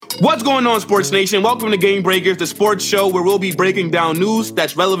What's going on, Sports Nation? Welcome to Game Breakers, the sports show where we'll be breaking down news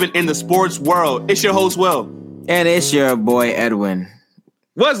that's relevant in the sports world. It's your host, Will. And it's your boy, Edwin.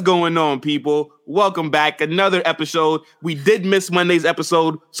 What's going on, people? Welcome back. Another episode. We did miss Monday's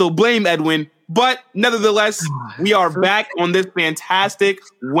episode, so blame Edwin. But nevertheless, we are back on this fantastic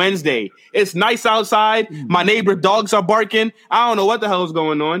Wednesday. It's nice outside. My neighbor's dogs are barking. I don't know what the hell is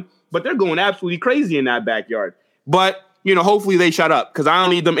going on, but they're going absolutely crazy in that backyard. But, you know, hopefully they shut up because I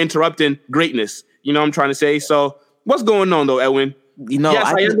don't need them interrupting greatness. You know what I'm trying to say? So what's going on, though, Edwin? You know, yes,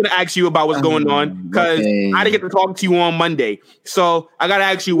 I am going to ask you about what's going on because I didn't get to talk to you on Monday. So I got to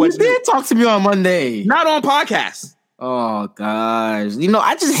ask you what's... You did talk to me on Monday. Not on podcast. Oh, gosh. You know,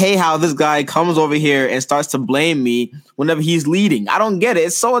 I just hate how this guy comes over here and starts to blame me whenever he's leading. I don't get it.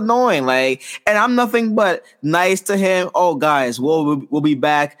 It's so annoying. Like, and I'm nothing but nice to him. Oh, guys, we'll be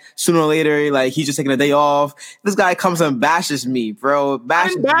back sooner or later. Like, he's just taking a day off. This guy comes and bashes me, bro. I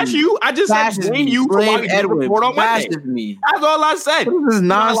didn't bash you. I just said blame you for why you didn't report on Monday. Bashes me. That's all I said. This is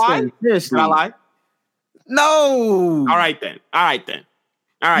nonsense. Did I lie? No. All right, then. All right.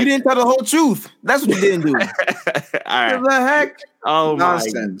 You didn't tell the whole truth. That's what you didn't do. All right. What the heck? Oh,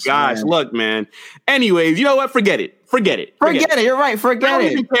 nonsense, my gosh. Man. Look, man. Anyways, you know what? Forget it. Forget it. You're right. Forget it. I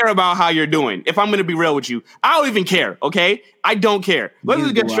don't even care about how you're doing. If I'm going to be real with you, I don't even care, okay? I don't care. Let's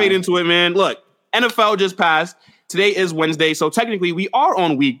just get straight into it, man. Look, NFL just passed. Today is Wednesday, so technically we are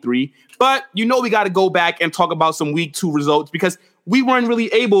on week 3. But you know we got to go back and talk about some week 2 results because we weren't really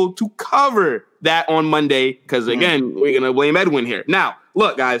able to cover that on Monday because, again, we're going to blame Edwin here. Now,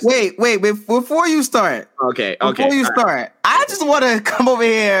 look, guys. Wait. Before you start. Okay. Before you start, I just want to come over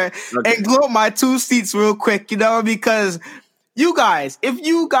here and gloat my 2 seats real quick, you know, because you guys, if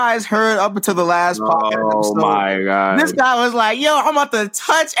you guys heard up until the last podcast episode, my God. This guy was like, yo, I'm about to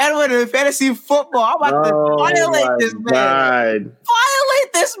touch Edwin in fantasy football. I'm about to violate this man.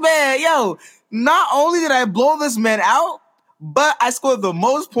 Violate this man. Yo, not only did I blow this man out, but I scored the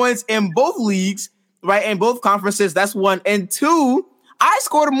most points in both leagues, right? In both conferences. That's 1. And 2, I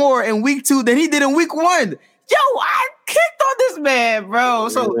scored more in week 2 than he did in week 1. Yo, I kicked on this man, bro.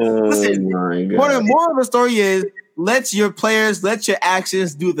 So listen, more of the story is let your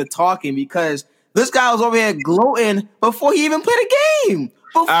actions do the talking because this guy was over here gloating before he even played a game.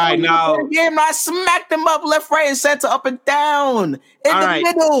 I smacked him up left, right, and center, up and down in the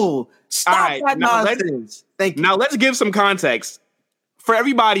middle. Stop that nonsense. Thank you. Now let's give some context for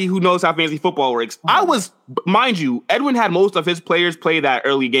everybody who knows how fantasy football works. Mind you, Edwin had most of his players play that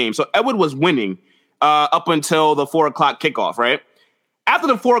early game, so Edwin was winning up until the 4:00 kickoff. Right after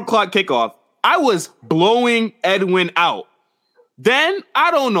the 4:00 kickoff, I was blowing Edwin out. Then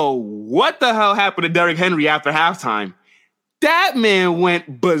I don't know what the hell happened to Derrick Henry after halftime. That man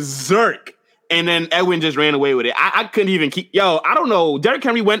went berserk. And then Edwin just ran away with it. I couldn't even keep... Yo, I don't know. Derrick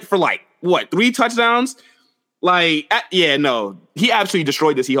Henry went for 3 touchdowns? He absolutely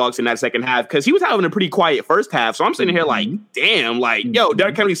destroyed the Seahawks in that second half because he was having a pretty quiet first half. So I'm sitting here damn,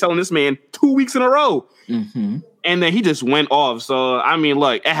 Derrick Henry's selling this man 2 weeks in a row. Mm-hmm. And then he just went off. So, I mean,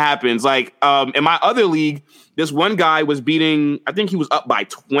 look, it happens. In my other league, this one guy was beating... I think he was up by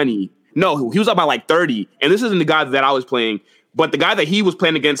 20. No, he was up by 30. And this isn't the guy that I was playing. But the guy that he was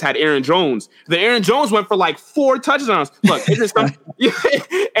playing against had Aaron Jones. The Aaron Jones went for 4 touchdowns. Look, it's just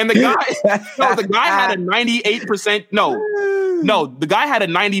and the guy had a 98%. The guy had a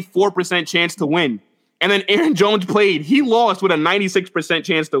 94% chance to win. And then Aaron Jones played. He lost with a 96%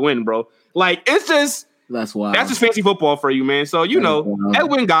 chance to win, bro. It's just that's wild. That's just fantasy football for you, man. So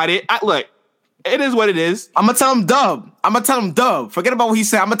Edwin got it. Look, it is what it is. I'm gonna tell him dub. Forget about what he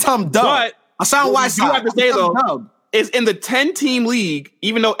said. I'm gonna tell him dub. But I sound wise. You have to say though. Dub. Is in the 10-team league,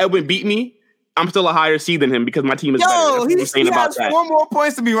 even though Edwin beat me, I'm still a higher seed than him because my team is better. He has 4 more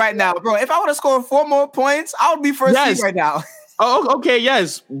points to me right now, bro. If I would have scored 4 more points, I would be first seed right now. Oh, okay,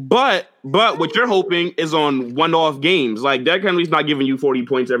 yes. But what you're hoping is on one-off games. Derrick Henry's not giving you 40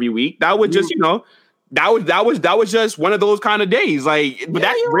 points every week. That would just, that was just one of those kind of days.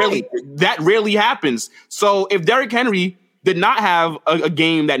 That rarely happens. So if Derrick Henry did not have a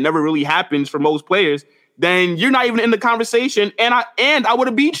game that never really happens for most players, then you're not even in the conversation, and I would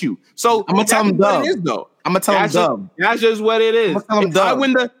have beat you. So I'm gonna tell him dub. I'm gonna tell him dub. That's just what it is.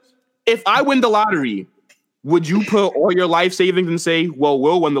 If I win the lottery, would you put all your life savings and say, "Well,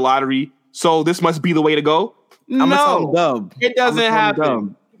 we'll win the lottery, so this must be the way to go"? I'm gonna tell him dub. It doesn't happen.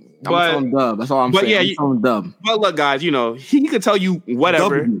 I'm gonna tell him dub. That's all I'm saying. Yeah, I'm telling him dub. But look, guys, he could tell you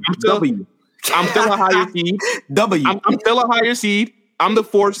whatever. I'm still a higher seed. I'm still a higher seed. I'm the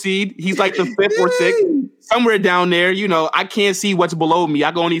 4th seed. He's the 5th or 6th. Somewhere down there, I can't see what's below me. I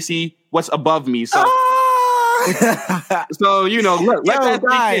can only see what's above me. So So look, let that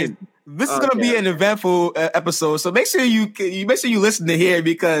guys. sink in. This is gonna be an eventful episode, so make sure you listen to here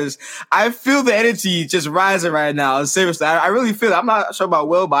because I feel the energy just rising right now. Seriously, I really feel it. I'm not sure about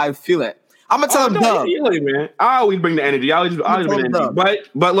Will, but I feel it. I'm gonna tell him, Dub. Man. I always bring the energy. I always bring the energy.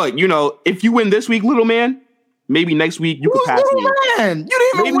 But look, if you win this week, little man, maybe next week you could pass me. Man,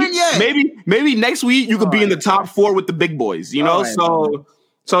 you didn't even win yet. Maybe next week you could be in the top 4 with the big boys. Right, so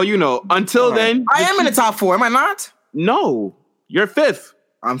until then, I am in the top 4. Am I not? No, you're 5th.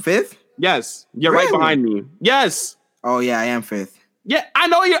 I'm 5th. Yes, you're right behind me. Yes. Oh yeah, I am 5th. Yeah, I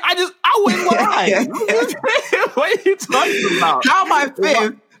know you. I wouldn't lie. What are you talking about? How am I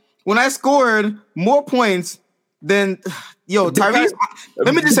 5th when I scored more points than Tyrese?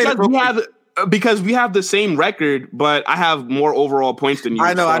 Let me just say that because we have the same record, but I have more overall points than you.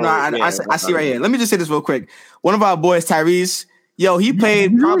 I know. I see right here. Let me just say this real quick. One of our boys, Tyrese, he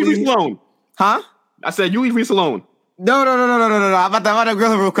played probably alone. Huh? I said you leave Reese alone. No. I'm about to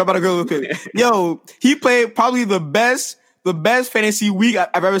grill him real quick. He played probably the best fantasy week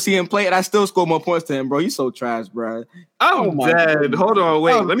I've ever seen him play, and I still scored more points to him, bro. You so trash, bro. I'm dead. Hold on,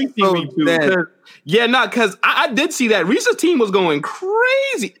 wait. Let me see week 2. Because I did see that Reese's team was going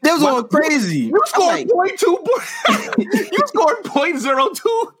crazy. They was going crazy. You scored 0.2. You scored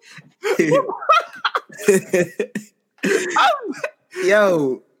 0.02.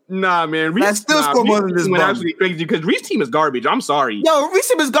 Yo. Nah, man. Reese still score more than this one. Absolutely crazy because Reese's team is garbage. I'm sorry. Reese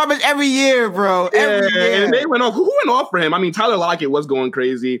team is garbage every year, bro. Every year. And they went off. Who went off for him? I mean, Tyler Lockett was going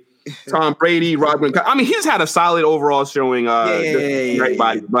crazy. Tom Brady, Rodman. I mean, he's had a solid overall showing.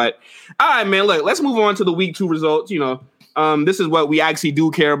 Everybody. But all right, man. Look, let's move on to the week 2 results. This is what we actually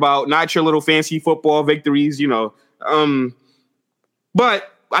do care about, not your little fancy football victories. But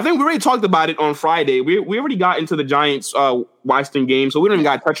I think we already talked about it on Friday. We already got into the Giants Washington game, so we don't even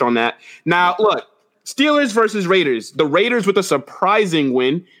got to touch on that. Now, look, Steelers versus Raiders. The Raiders with a surprising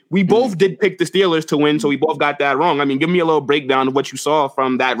win. We both did pick the Steelers to win, so we both got that wrong. I mean, give me a little breakdown of what you saw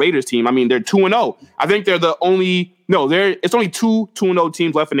from that Raiders team. I mean, they're 2-0. I think they're the only – it's only 2-0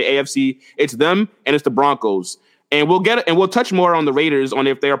 teams left in the AFC. It's them and it's the Broncos. And we'll touch more on the Raiders on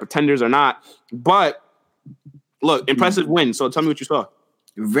if they are pretenders or not. But, look, impressive win. So tell me what you saw.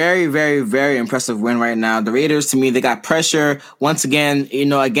 Very, very, very impressive win right now. The Raiders, to me, they got pressure once again,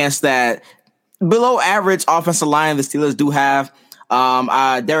 against that below average offensive line the Steelers do have.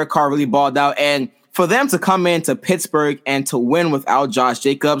 Derek Carr really balled out. And for them to come into Pittsburgh and to win without Josh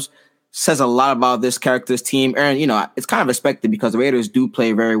Jacobs says a lot about this character's team. And, it's kind of expected because the Raiders do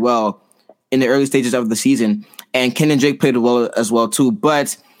play very well in the early stages of the season. And Kenyon Drake played well as well, too.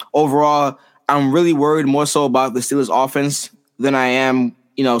 But overall, I'm really worried more so about the Steelers offense than I am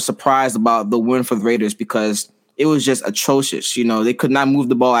surprised about the win for the Raiders because it was just atrocious. They could not move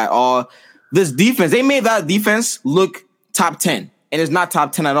the ball at all. This defense, they made that defense look top 10, and it's not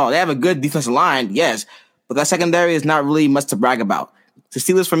top 10 at all. They have a good defensive line, yes, but that secondary is not really much to brag about. The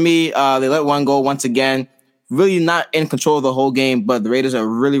Steelers, for me, they let one go once again. Really not in control of the whole game, but the Raiders are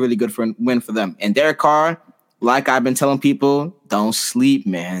really, really good for a win for them. And Derek Carr, like I've been telling people, don't sleep,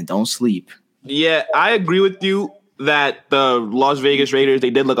 man. Don't sleep. Yeah, I agree with you that the Las Vegas Raiders,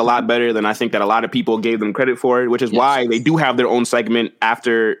 they did look a lot better than I think that a lot of people gave them credit for, which is why they do have their own segment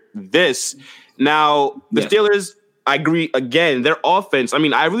after this. Now, the Steelers, I agree again, their offense, I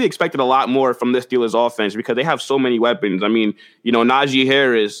mean, I really expected a lot more from this Steelers offense because they have so many weapons. I mean, Najee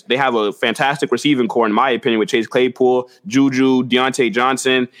Harris, they have a fantastic receiving core, in my opinion, with Chase Claypool, Juju, Deontay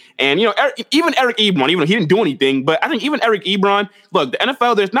Johnson, and, even Eric Ebron, even though he didn't do anything, but I think even Eric Ebron, look, the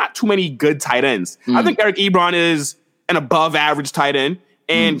NFL, there's not too many good tight ends. I think Eric Ebron is an above average tight end.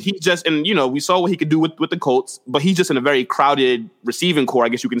 And he just, we saw what he could do with the Colts, but he's just in a very crowded receiving core, I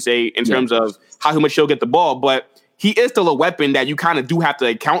guess you can say, in terms of how much he'll get the ball. But he is still a weapon that you kind of do have to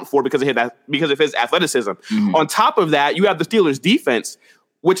account for because of his athleticism. On top of that, you have the Steelers defense,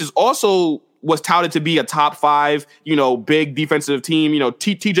 which is also was touted to be a top 5, big defensive team.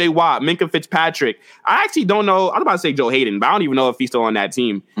 TJ Watt, Minkah Fitzpatrick. I actually don't know. I was about to say Joe Hayden, but I don't even know if he's still on that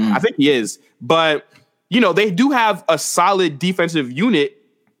team. I think he is. But, they do have a solid defensive unit.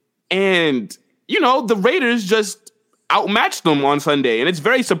 And, the Raiders just outmatched them on Sunday. And it's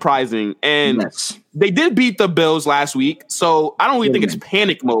very surprising. And they did beat the Bills last week. So I don't really think it's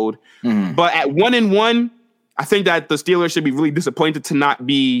panic mode. But at 1-1, I think that the Steelers should be really disappointed to not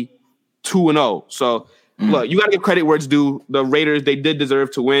be 2-0. So, look, you got to give credit where it's due. The Raiders, they did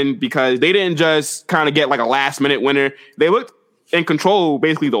deserve to win because they didn't just kind of get like a last-minute winner. They looked in control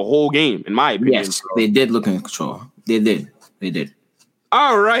basically the whole game, in my opinion. Yes, they did look in control. They did.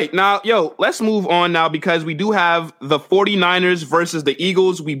 All right. Now, let's move on now because we do have the 49ers versus the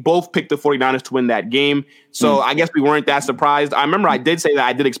Eagles. We both picked the 49ers to win that game. So I guess we weren't that surprised. I remember I did say that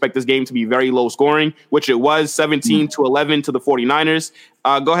I did expect this game to be very low scoring, which it was 17-11 to the 49ers.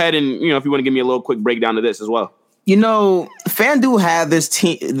 Go ahead and, if you want to give me a little quick breakdown of this as well. FanDuel had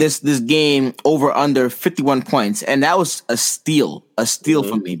this game over under 51 points, and that was a steal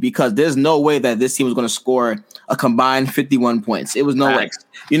for me because there's no way that this team was going to score a combined 51 points. It was no way.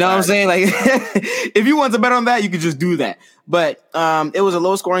 You know what I'm saying? Like, if you want to bet on that, you could just do that. But it was a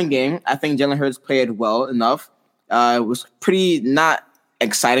low scoring game. I think Jalen Hurts played well enough. It was pretty not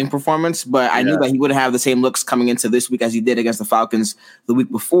exciting performance, but I knew that he would have the same looks coming into this week as he did against the Falcons the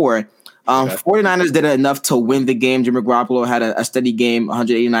week before. 49ers did enough to win the game. Jimmy Garoppolo had a steady game,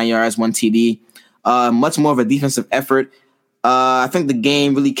 189 yards, 1 TD. Much more of a defensive effort. I think the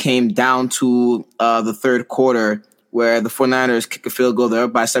game really came down to the third quarter where the 49ers kick a field goal. They're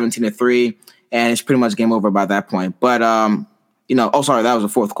up by 17-3, and it's pretty much game over by that point. But, that was the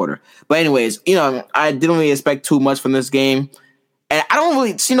fourth quarter. But anyways, I didn't really expect too much from this game. And I don't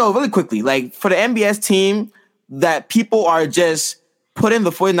really, really quickly, like for the MBS team that people are just put in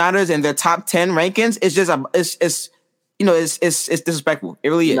the 49ers in their top 10 rankings, it's just it's disrespectful. It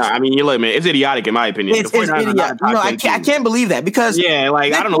really is. No, I mean, man, it's idiotic in my opinion. It's idiotic. I can't believe that because I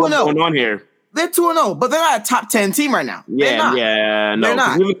don't know what's going on here. They're 2-0, but they're not a top 10 team right now. No. They're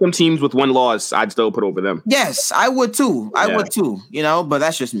not. Even some teams with one loss, I'd still put over them. Yes, I would too. But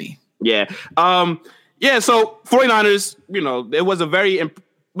that's just me. Yeah. So 49ers, it was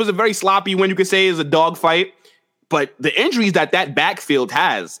a very sloppy win. You could say is a dogfight. But the injuries that backfield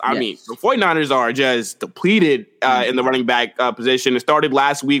has, I mean, the 49ers are just depleted in the running back position. It started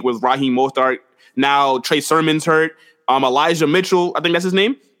last week with Raheem Mostert. Now Trey Sermon's hurt. Elijah Mitchell, I think that's his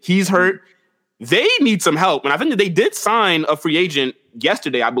name. He's hurt. They need some help. And I think that they did sign a free agent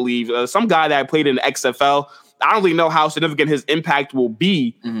yesterday, I believe. Some guy that played in the XFL. I don't really know how significant his impact will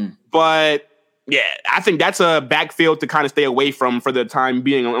be. But yeah, I think that's a backfield to kind of stay away from for the time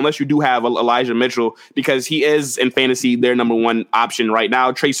being, unless you do have Elijah Mitchell, because he is in fantasy their number one option right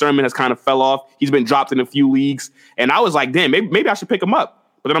now. Trey Sermon has kind of fell off. He's been dropped in a few leagues. And I was like, damn, maybe I should pick him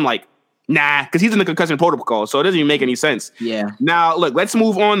up. But then I'm like, nah, because he's in the concussion protocol, so it doesn't even make any sense. Yeah. Now, look, let's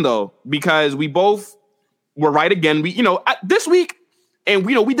move on, though, because we both were right again. This week, and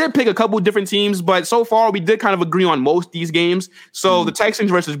we did pick a couple different teams, but so far we did kind of agree on most of these games. So the Texans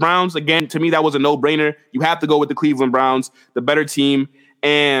versus Browns, again, to me, that was a no-brainer. You have to go with the Cleveland Browns, the better team.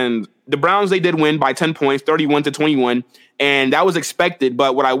 And the Browns, they did win by 10 points, 31-21. And that was expected.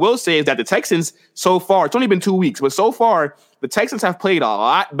 But what I will say is that the Texans so far, it's only been 2 weeks, but so far the Texans have played a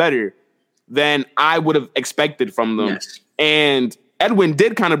lot better than I would have expected from them. Yes. And Edwin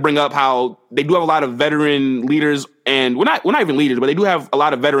did kind of bring up how they do have a lot of veteran leaders, and we're not even leaders, but they do have a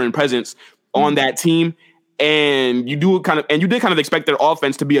lot of veteran presence on that team. And you did kind of expect their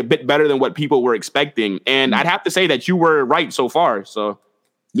offense to be a bit better than what people were expecting. And I'd have to say that you were right so far. So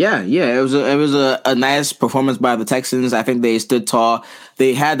yeah, it was a nice performance by the Texans. I think they stood tall.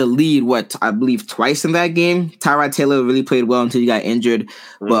 They had the lead, I believe, twice in that game. Tyrod Taylor really played well until he got injured.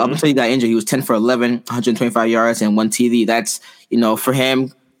 But up until he got injured, he was 10 for 11, 125 yards and 1 TD. That's, for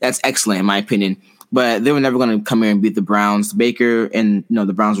him, that's excellent in my opinion. But they were never going to come here and beat the Browns. Baker and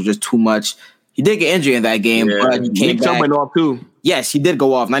the Browns were just too much. He did get injured in that game, but he came back. Went off too. Yes, he did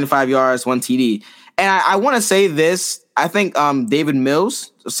go off, 95 yards, 1 TD. And I want to say this. I think Davis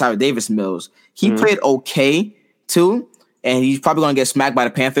Mills, he played okay too, and he's probably going to get smacked by the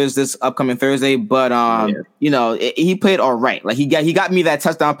Panthers this upcoming Thursday. But he played all right. Like he got me that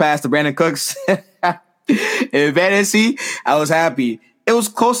touchdown pass to Brandon Cooks in fantasy. I was happy. It was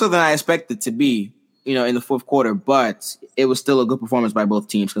closer than I expected to be, in the fourth quarter, but it was still a good performance by both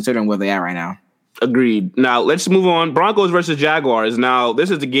teams considering where they are right now. Agreed. Now let's move on. Broncos versus Jaguars. Now this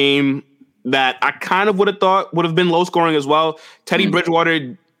is the game that I kind of would have thought would have been low scoring as well. Teddy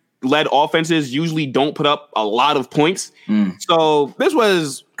Bridgewater led offenses usually don't put up a lot of points. So this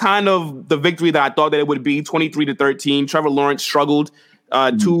was kind of the victory that I thought that it would be, 23-13. Trevor Lawrence struggled,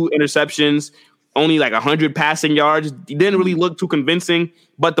 2 interceptions, only like 100 passing yards. He didn't really look too convincing,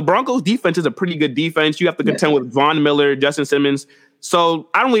 but the Broncos defense is a pretty good defense. You have to contend with Von Miller, Justin Simmons. So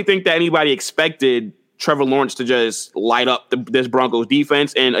I don't really think that anybody expected Trevor Lawrence to just light up this Broncos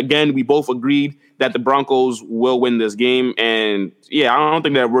defense. And again, we both agreed that the Broncos will win this game. And yeah, I don't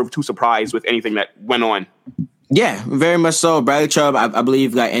think that we're too surprised with anything that went on. Yeah, very much so. Bradley Chubb, I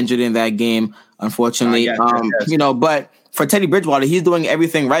believe, got injured in that game, unfortunately. But for Teddy Bridgewater, he's doing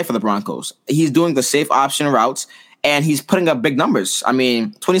everything right for the Broncos. He's doing the safe option routes, and he's putting up big numbers. I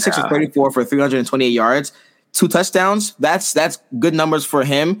mean, 26 of 34 for 328 yards. 2 touchdowns. That's good numbers for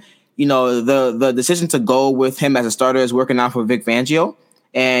him. The decision to go with him as a starter is working out for Vic Fangio.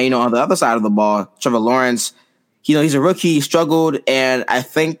 And, on the other side of the ball, Trevor Lawrence, he's a rookie. He struggled. And I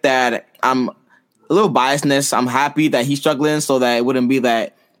think that I'm a little biasness. I'm happy that he's struggling so that it wouldn't be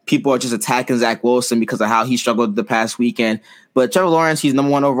that people are just attacking Zach Wilson because of how he struggled the past weekend. But Trevor Lawrence, he's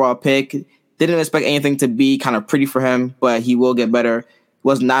number 1 overall pick. Didn't expect anything to be kind of pretty for him, but he will get better.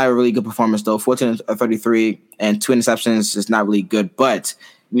 Was not a really good performance, though. 14 of 33 and 2 interceptions is not really good. But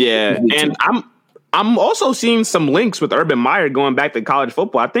yeah, and I'm also seeing some links with Urban Meyer going back to college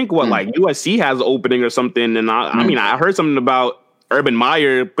football. I think like USC has an opening or something. And I heard something about Urban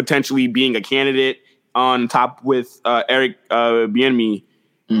Meyer potentially being a candidate on top with Eric Bieniemy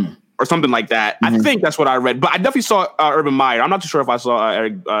or something like that. I think that's what I read. But I definitely saw Urban Meyer. I'm not too sure if I saw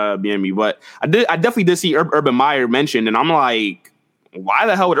Eric Bieniemy, but I definitely did see Urban Meyer mentioned. And I'm like, why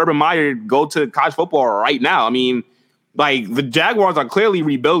the hell would Urban Meyer go to college football right now? I mean, like, the Jaguars are clearly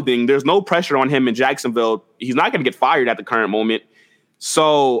rebuilding. There's no pressure on him in Jacksonville. He's not going to get fired at the current moment.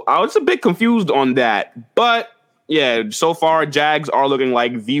 So I was a bit confused on that. But, yeah, so far, Jags are looking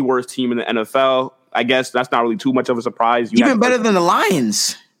like the worst team in the NFL. I guess that's not really too much of a surprise. Even better than the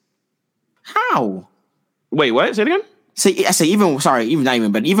Lions. How? Wait, what? Say it again?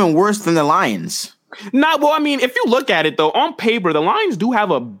 Even worse than the Lions. Well, I mean, if you look at it, though, on paper, the Lions do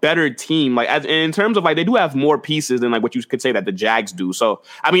have a better team. Like, in terms of, like, they do have more pieces than, like, what you could say that the Jags do. So,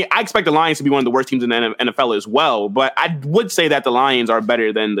 I mean, I expect the Lions to be one of the worst teams in the NFL as well. But I would say that the Lions are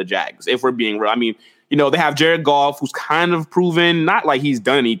better than the Jags, if we're being real. I mean, they have Jared Goff, who's kind of proven, not like he's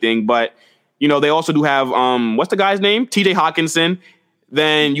done anything, but, they also do have, what's the guy's name? TJ Hawkinson.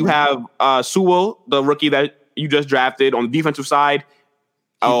 Then you have Sewell, the rookie that you just drafted on the defensive side.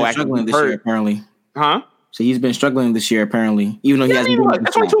 He's been struggling this year, apparently. Huh? So he's been struggling this year, apparently, even though he hasn't.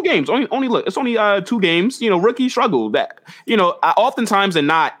 It's only 2 games. It's only 2 games. Rookies struggle. That oftentimes and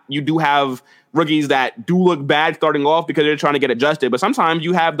not, you do have rookies that do look bad starting off because they're trying to get adjusted. But sometimes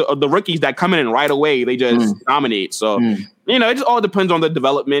you have the rookies that come in and right away they just dominate. So it just all depends on the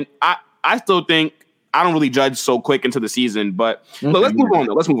development. I still think I don't really judge so quick into the season. But look, let's move on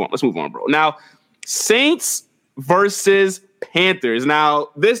though. Let's move on, bro. Now, Saints versus Panthers. Now,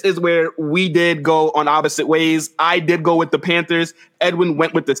 this is where we did go on opposite ways. I did go with the Panthers. Edwin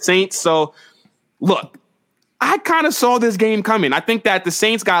went with the Saints. So, look, I kind of saw this game coming. I think that the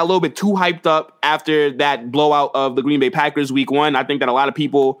Saints got a little bit too hyped up after that blowout of the Green Bay Packers week 1. I think that a lot of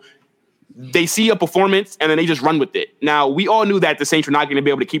people, they see a performance and then they just run with it. Now, we all knew that the Saints were not going to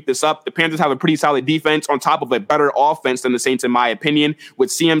be able to keep this up. The Panthers have a pretty solid defense on top of a better offense than the Saints, in my opinion, with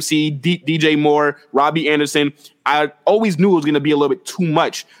CMC, DJ Moore, Robbie Anderson. I always knew it was going to be a little bit too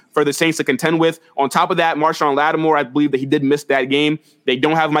much for the Saints to contend with. On top of that, Marshawn Lattimore, I believe that he did miss that game. They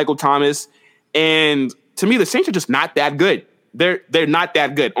don't have Michael Thomas. And to me, the Saints are just not that good. They're not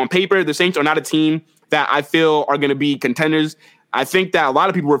that good. On paper, the Saints are not a team that I feel are going to be contenders. I think that a lot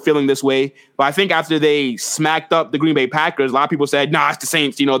of people were feeling this way, but I think after they smacked up the Green Bay Packers, a lot of people said, nah, it's the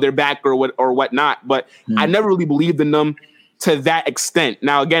Saints, they're back or whatnot. But I never really believed in them to that extent.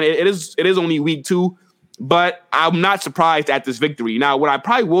 Now, again, it is only week 2, but I'm not surprised at this victory. Now, what I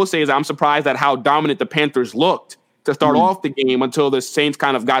probably will say is I'm surprised at how dominant the Panthers looked to start off the game until the Saints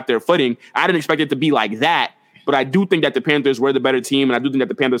kind of got their footing. I didn't expect it to be like that, but I do think that the Panthers were the better team, and I do think that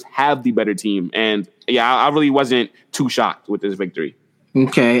the Panthers have the better team. And, yeah, I really wasn't too shocked with this victory.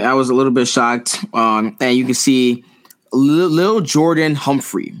 Okay, I was a little bit shocked. And you can see Lil Jordan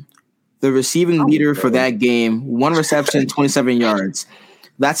Humphrey, the receiving leader for that game, 1 reception, 27 yards.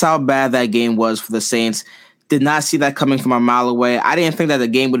 That's how bad that game was for the Saints. Did not see that coming from a mile away. I didn't think that the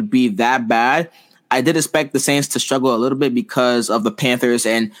game would be that bad. I did expect the Saints to struggle a little bit because of the Panthers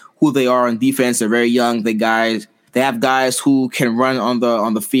and who they are on defense. They're very young. They have guys who can run on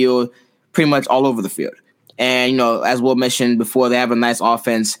the field pretty much all over the field. And, as Will mentioned before, they have a nice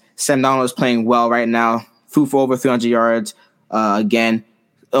offense. Sam Darnold is playing well right now. Threw for over 300 yards again.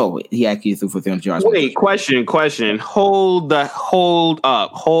 Oh, he actually threw for 300 yards. Wait, question. Hold the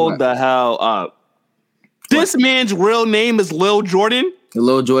hell up. This man's real name is Lil Jordan?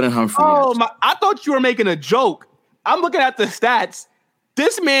 Lil Jordan Humphrey. Oh, my! I thought you were making a joke. I'm looking at the stats.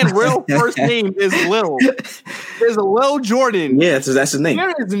 This man's real first name is Lil. Is Lil Jordan. Yeah, that's his name.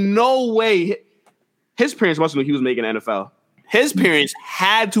 There is no way. His parents must know he was making NFL. His parents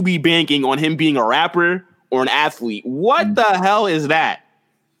had to be banking on him being a rapper or an athlete. What the hell is that?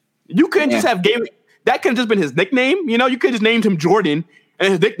 You couldn't just have that could have just been his nickname. You could have just named him Jordan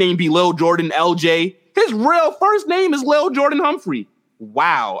and his nickname be Lil Jordan LJ. His real first name is Lil Jordan Humphrey.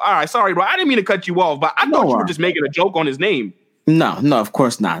 Wow. All right, sorry, bro. I didn't mean to cut you off, but I thought you were just making a joke on his name. No, of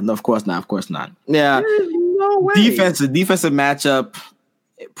course not. Yeah. There's No way. Defensive matchup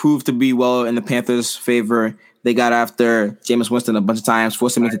proved to be well in the Panthers' favor. They got after Jameis Winston a bunch of times,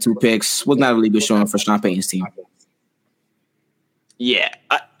 forced him into 2 picks. Was not a really good showing for Sean Payton's team. Yeah.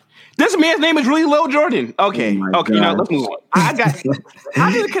 This man's name is really Lil Jordan. Okay. Okay. You know, let's move on.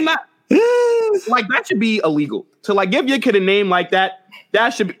 I cannot. Like, that should be illegal. To, like, give your kid a name like that, that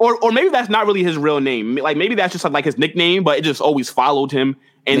should be, or maybe that's not really his real name. Like, maybe that's just like his nickname, but it just always followed him.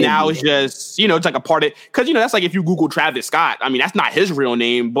 And now it's just, you know, it's like a part of, because, you know, that's like if you Google Travis Scott. I mean, that's not his real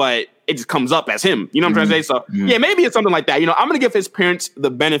name, but it just comes up as him. You know what I'm trying to say? So, yeah, maybe it's something like that. You know, I'm going to give his parents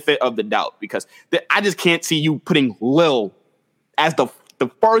the benefit of the doubt because I just can't see you putting Lil as the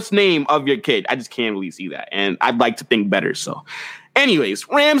first name of your kid. I just can't really see that. And I'd like to think better. So, anyways,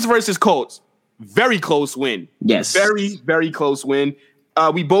 Rams versus Colts. Very close win. Yes. Very, very close win.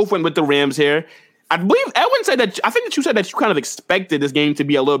 We both went with the Rams here. I believe Edwin said that, I think that you said that you kind of expected this game to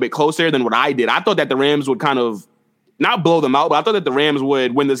be a little bit closer than what I did. I thought that the Rams would kind of not blow them out, but I thought that the Rams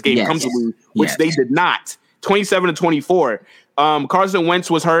would win this game comfortably, which they did not. 27-24. Carson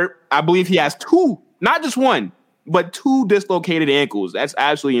Wentz was hurt. I believe he has 2, not just 1, but 2 dislocated ankles. That's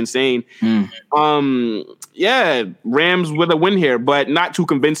absolutely insane. Yeah, Rams with a win here, but not too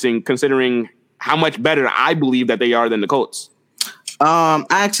convincing considering how much better I believe that they are than the Colts. I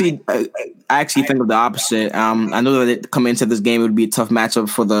actually think of the opposite. I know that coming into this game, it would be a tough matchup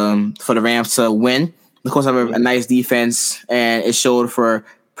for the Rams to win. The Colts have a nice defense, and it showed for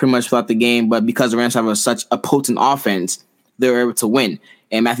pretty much throughout the game. But because the Rams have such a potent offense, they were able to win.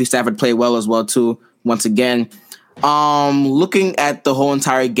 And Matthew Stafford played well as well too. Once again, looking at the whole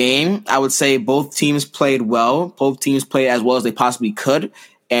entire game, I would say both teams played well. Both teams played as well as they possibly could,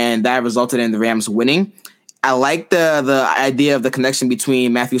 and that resulted in the Rams winning. I like the idea of the connection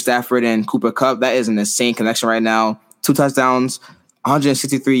between Matthew Stafford and Cooper Kupp. That is an insane connection right now. 2 touchdowns,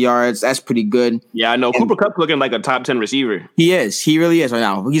 163 yards. That's pretty good. Yeah, I know. Cooper Kupp's looking like a top 10 receiver. He is. He really is right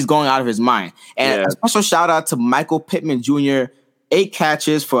now. He's going out of his mind. And a special shout out to Michael Pittman Jr., 8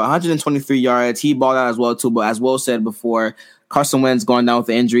 catches for 123 yards. He balled out as well, too. But as Will said before, Carson Wentz going down with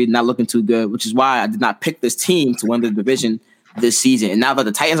the injury, not looking too good, which is why I did not pick this team to win the division this season. And now that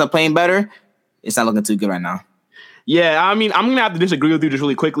the Titans are playing better, it's not looking too good right now. Yeah, I mean, I'm going to have to disagree with you just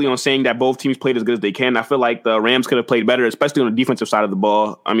really quickly on saying that both teams played as good as they can. I feel like the Rams could have played better, especially on the defensive side of the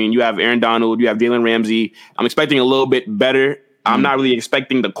ball. I mean, you have Aaron Donald, you have Jalen Ramsey. I'm expecting a little bit better. I'm not really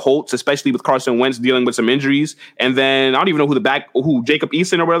expecting the Colts, especially with Carson Wentz dealing with some injuries. And then I don't even know who Jacob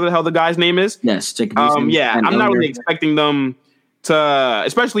Eason or whatever the hell the guy's name is. Yes, Jacob Eason. Yeah, I'm not really expecting them to,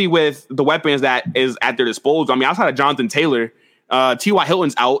 especially with the weapons that is at their disposal. I mean, outside of Jonathan Taylor, T.Y.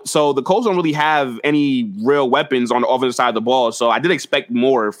 Hilton's out, so the Colts don't really have any real weapons on the offensive side of the ball. So I did expect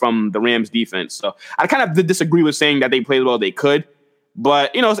more from the Rams defense. So I kind of did disagree with saying that they played well they could.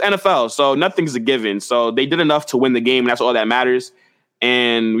 But, you know, it's NFL, so nothing's a given. So they did enough to win the game, and that's all that matters.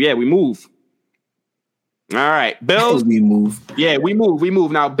 And, yeah, we move. All right, Bills. we move. Yeah, we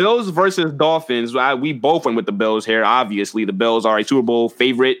move. Now, Bills versus Dolphins. We both went with the Bills here. Obviously, the Bills are a Super Bowl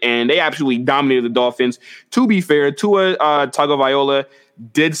favorite, and they absolutely dominated the Dolphins. To be fair, Tua Tagovailoa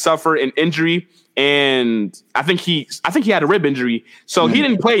did suffer an injury, and I think he had a rib injury, so he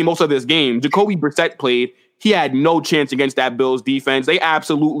didn't play most of this game. Jacoby Brissett played. He had no chance against that Bills defense. They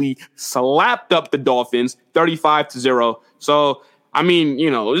absolutely slapped up the Dolphins 35-0. So, I mean,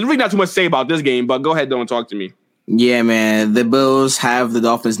 you know, there's really not too much to say about this game, but go ahead, don't talk to me. Yeah, man. The Bills have the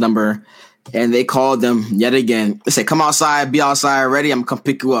Dolphins number, and they called them yet again. They said, come outside, be outside, ready. I'm going to come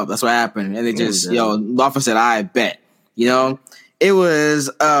pick you up. That's what happened. And they just, the Dolphins said, I bet. You know, it was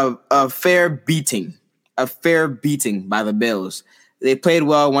a fair beating by the Bills. They played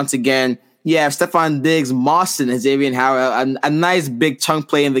well once again. You have Stephon Diggs, Mostyn, and Xavier Howard, a nice big chunk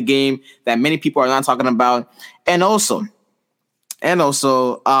play in the game that many people are not talking about. And also,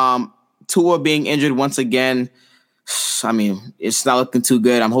 Tua being injured once again. I mean, it's not looking too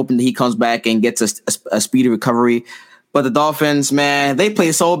good. I'm hoping that he comes back and gets a speedy recovery. But the Dolphins, man, they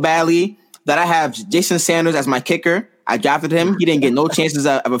play so badly that I have Jason Sanders as my kicker. I drafted him. He didn't get no chances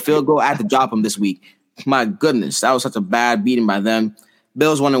of a field goal. I had to drop him this week. My goodness, that was such a bad beating by them.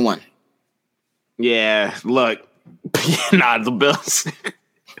 Bills 1-1. Yeah, look, the Bills.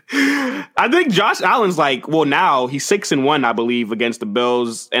 I think Josh Allen's now he's 6-1, I believe, against the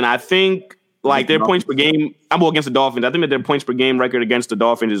Bills, and I think their points per game. I'm against the Dolphins. I think that their points per game record against the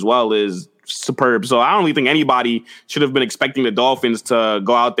Dolphins as well is superb. So I don't really think anybody should have been expecting the Dolphins to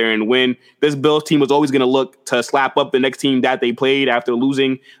go out there and win. This Bills team was always going to look to slap up the next team that they played after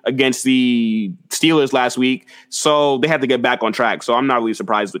losing against the Steelers last week. So they had to get back on track. So I'm not really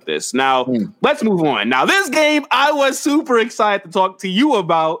surprised with this. Now, let's move on. Now, this game I was super excited to talk to you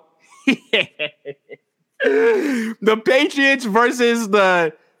about. The Patriots versus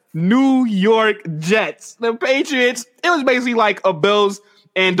the New York Jets. The Patriots, it was basically like a Bills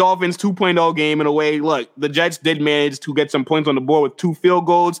and Dolphins 2.0 game in a way. Look, the Jets did manage to get some points on the board with 2 field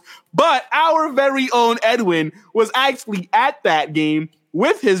goals, but our very own Edwin was actually at that game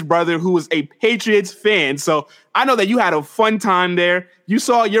with his brother, who was a Patriots fan. So I know that you had a fun time there. You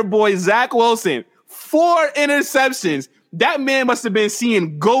saw your boy Zach Wilson, 4 interceptions. That man must have been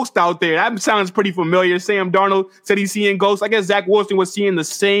seeing ghosts out there. That sounds pretty familiar. Sam Darnold said he's seeing ghosts. I guess Zach Wilson was seeing the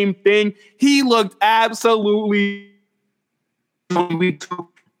same thing. He looked absolutely only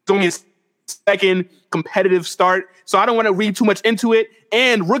his second competitive start. So I don't want to read too much into it.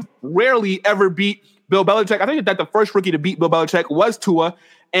 And Rook rarely ever beat Bill Belichick. I think that the first rookie to beat Bill Belichick was Tua.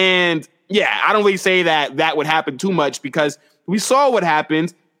 And yeah, I don't really say that would happen too much because we saw what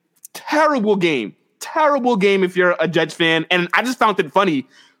happened. Terrible game if you're a Jets fan. And I just found it funny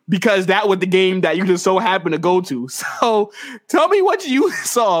because that was the game that you just so happened to go to. So tell me what you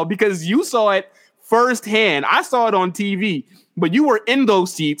saw, because you saw it firsthand. I saw it on TV, but you were in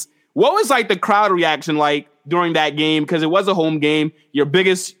those seats. What was like the crowd reaction like during that game? Because it was a home game. Your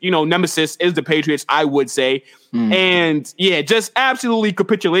biggest, nemesis is the Patriots, I would say. And yeah, just absolutely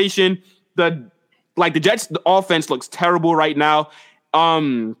capitulation. The Jets, the offense looks terrible right now.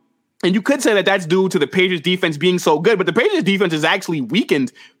 And you could say that that's due to the Patriots defense being so good, but the Patriots defense is actually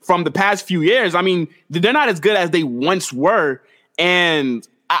weakened from the past few years. I mean, they're not as good as they once were. And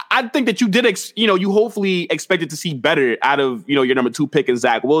I think that you did, you hopefully expected to see better out of, your number 2 pick in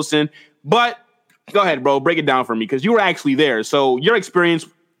Zach Wilson. But go ahead, bro, break it down for me because you were actually there. So your experience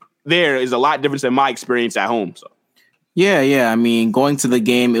there is a lot different than my experience at home. So. Yeah. I mean, going to the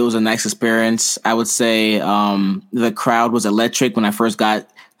game, it was a nice experience. I would say the crowd was electric when I first got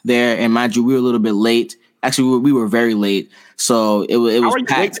there, and mind you, we were a little bit late. Actually, we were very late. So it was. How are you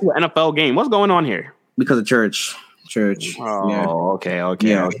late to an NFL game? What's going on here? Because of church. Oh, yeah. Okay.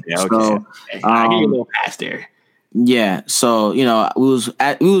 So, I give you a little pass there. Yeah. So we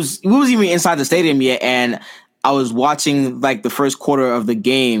wasn't even inside the stadium yet, and I was watching like the first quarter of the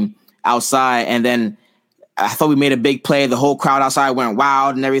game outside, and then I thought we made a big play. The whole crowd outside went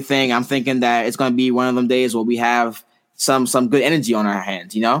wild and everything. I'm thinking that it's going to be one of them days where we have some good energy on our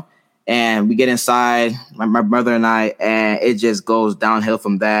hands, and we get inside, my brother and I, and it just goes downhill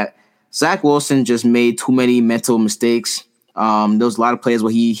from that. Zach Wilson just made too many mental mistakes. There was a lot of plays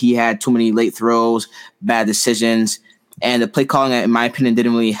where he had too many late throws, bad decisions, and the play calling, in my opinion,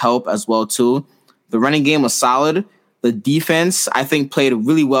 didn't really help as well too. The running game was solid. The defense, I think, played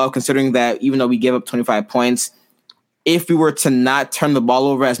really well, considering that even though we gave up 25 points, if we were to not turn the ball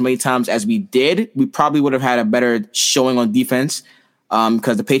over as many times as we did, we probably would have had a better showing on defense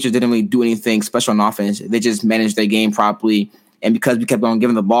because the Patriots didn't really do anything special on offense. They just managed their game properly. And because we kept on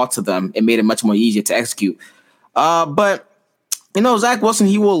giving the ball to them, it made it much more easier to execute. But, Zach Wilson,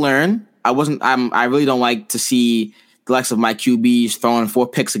 he will learn. I really don't like to see the likes of my QBs throwing 4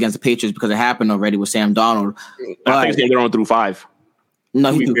 picks against the Patriots because it happened already with Sam Donald. I think they're throwing through 5.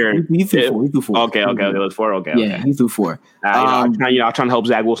 No, he threw 4. Okay. It was 4. Okay. Yeah, he threw 4. I'm trying to help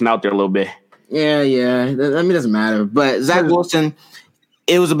Zach Wilson out there a little bit. Yeah. I mean, it doesn't matter. But Zach Wilson,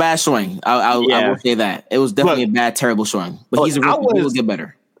 it was a bad showing. I will say that. It was definitely a bad, terrible showing. But he's a rookie. He will get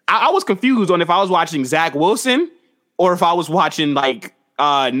better. I was confused on if I was watching Zach Wilson or if I was watching like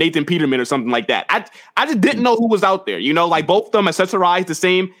Nathan Peterman or something like that. I just didn't know who was out there. Like both of them accessorized the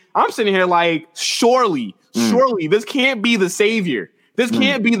same. I'm sitting here like, surely this can't be the savior. This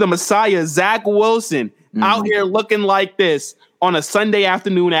can't be the Messiah, Zach Wilson, out here looking like this on a Sunday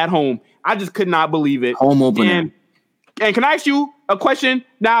afternoon at home. I just could not believe it. Home opener. And can I ask you a question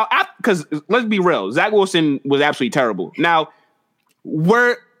now? Because let's be real, Zach Wilson was absolutely terrible. Now,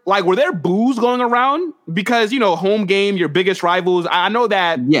 were there boos going around? Because home game, your biggest rivals. I know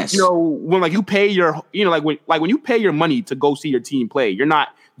that. Yes. When you pay your, when you pay your money to go see your team play, you're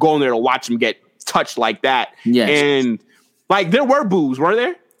not going there to watch them get touched like that. Yes. And there were boos, were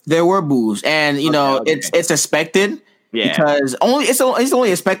there? There were boos, and it's expected. Yeah. Because it's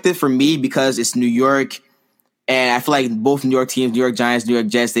only expected for me because it's New York, and I feel like both New York teams, New York Giants, New York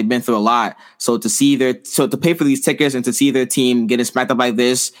Jets, they've been through a lot. So to pay for these tickets and to see their team getting smacked up like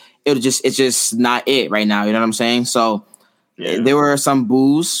this, it's just not it right now. You know what I'm saying? So there were some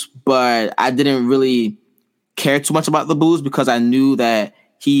boos, but I didn't really care too much about the boos because I knew that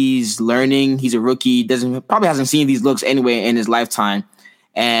he's learning. He's a rookie. Probably hasn't seen these looks anyway in his lifetime,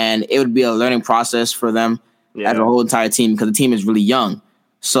 and it would be a learning process for them as a whole entire team because the team is really young.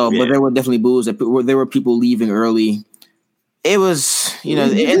 So, but there were definitely boos. There were people leaving early. It was, you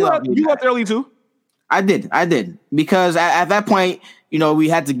left early too. I did because at that point we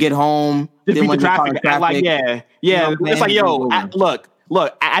had to get home. Just beat the traffic. Like, yeah. It's like, yo, look.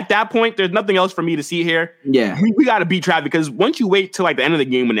 At that point, there's nothing else for me to see here. Yeah, we got to beat traffic because once you wait till like the end of the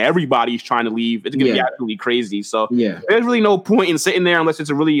game when everybody's trying to leave, it's gonna be absolutely crazy. So there's really no point in sitting there unless it's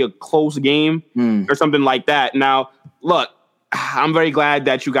a close game or something like that. Now, look, I'm very glad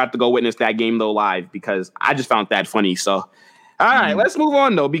that you got to go witness that game though live because I just found that funny. So, all right, let's move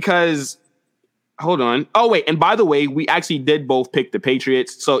on though because. Hold on. Oh, wait. And by the way, we actually did both pick the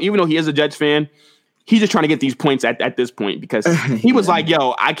Patriots. So even though he is a Jets fan, he's just trying to get these points at this point because he was like,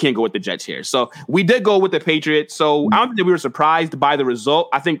 yo, I can't go with the Jets here. So we did go with the Patriots. So I don't think that we were surprised by the result.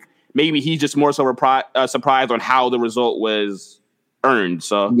 I think maybe he's just more so surprised on how the result was earned.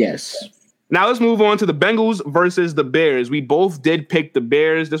 So yes. Now let's move on to the Bengals versus the Bears. We both did pick the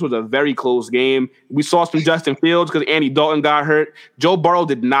Bears. This was a very close game. We saw some Justin Fields because Andy Dalton got hurt. Joe Burrow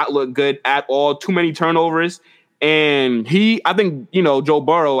did not look good at all. Too many turnovers. And Joe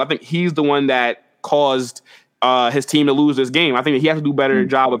Burrow, I think he's the one that caused his team to lose this game. I think that he has to do a better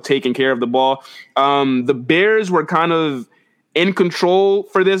job of taking care of the ball. The Bears were kind of in control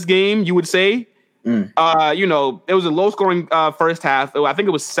for this game, you would say. It was a low-scoring first half. I think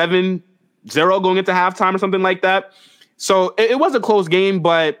it was 7-0 going into halftime or something like that. So it was a close game,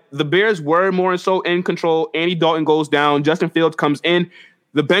 but the Bears were more so in control. Andy Dalton goes down. Justin Fields comes in.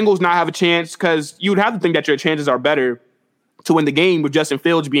 The Bengals now have a chance because you would have to think that your chances are better to win the game with Justin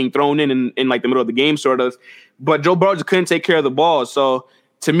Fields being thrown in like the middle of the game, sort of. But Joe Burrow just couldn't take care of the ball. So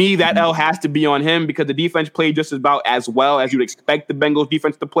to me, that L has to be on him because the defense played just about as well as you'd expect the Bengals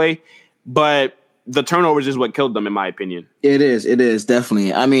defense to play. But the turnovers is what killed them, in my opinion. It is,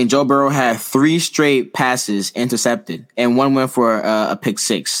 definitely. I mean, Joe Burrow had 3 straight passes intercepted, and one went for a pick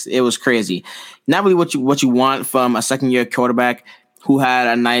 6. It was crazy. Not really what you want from a second-year quarterback who had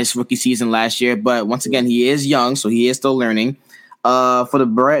a nice rookie season last year, but once again, he is young, so he is still learning. For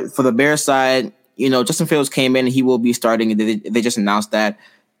the Bears side, Justin Fields came in and he will be starting. They just announced that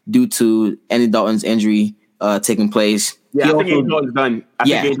due to Andy Dalton's injury taking place. Yeah, I think Andy Dalton's done. I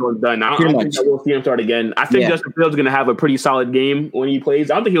think that we'll see him start again. I think Justin Fields is going to have a pretty solid game when he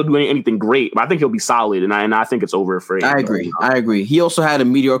plays. I don't think he'll do anything great, but I think he'll be solid, and I think it's over for him. I agree. He also had a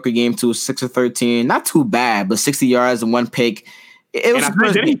mediocre game too, 6 of 13. Not too bad, but 60 yards and 1 pick.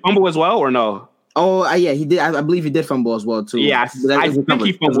 Did he fumble as well or no? Oh, yeah, he did. I believe he did fumble as well too. Yeah, I think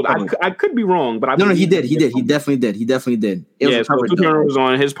he fumbled. I could be wrong, but he did. He definitely did. So 2 turnovers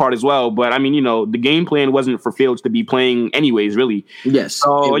on his part as well. But I mean, the game plan wasn't for Fields to be playing anyways, really. Yes.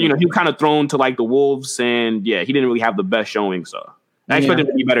 So he was kind of thrown to like the Wolves, and he didn't really have the best showing. So I expect him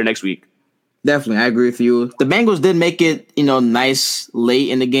to be better next week. Definitely, I agree with you. The Bengals did make it, nice late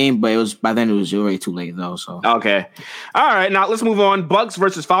in the game, but by then it was already too late though. So okay, all right. Now let's move on. Bucks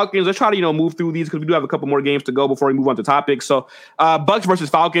versus Falcons. Let's try to move through these because we do have a couple more games to go before we move on to topics. So Bucks versus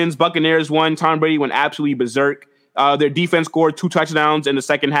Falcons. Buccaneers won. Tom Brady went absolutely berserk. Their defense scored 2 touchdowns in the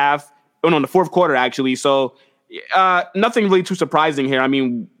second half. Oh no, in the fourth quarter actually. So nothing really too surprising here. I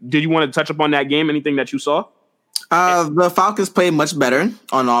mean, did you want to touch upon that game? Anything that you saw? The Falcons played much better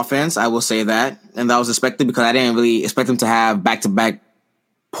on offense, I will say that. And that was expected because I didn't really expect them to have back-to-back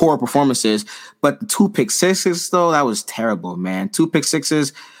poor performances. But 2 pick sixes, though, that was terrible, man. 2 pick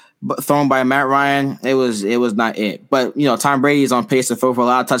sixes thrown by Matt Ryan, it was not it. But, Tom Brady is on pace to throw for a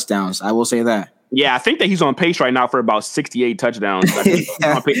lot of touchdowns. I will say that. Yeah, I think that he's on pace right now for about 68 touchdowns. I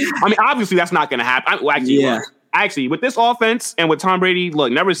mean, obviously, that's not going to happen. Actually, with this offense and with Tom Brady,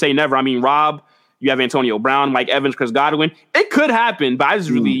 look, never say never. I mean, Rob... You have Antonio Brown, Mike Evans, Chris Godwin. It could happen, but I just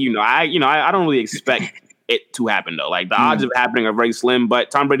really, I don't really expect it to happen though. Like the odds of it happening are very slim.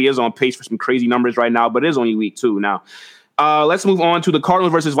 But Tom Brady is on pace for some crazy numbers right now. But it is only week 2 now. Let's move on to the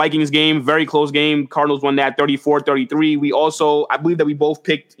Cardinals versus Vikings game. Very close game. Cardinals won that 34-33. We also, I believe that we both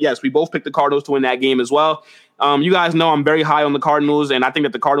picked the Cardinals to win that game as well. You guys know I'm very high on the Cardinals, and I think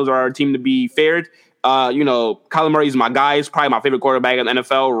that the Cardinals are our team to be feared. Kyler Murray is my guy. He's probably my favorite quarterback in the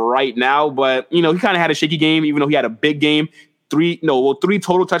NFL right now. But, he kind of had a shaky game, even though he had a big game. 3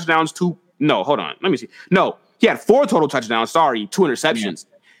 total touchdowns. Hold on. Let me see. No, he had 4 total touchdowns. Sorry, 2 interceptions.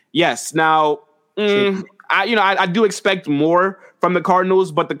 Yeah. Yes. Now, I do expect more from the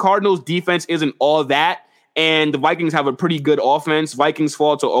Cardinals, but the Cardinals defense isn't all that. And the Vikings have a pretty good offense. Vikings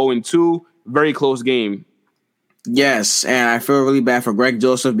fall to 0-2. Very close game. Yes. And I feel really bad for Greg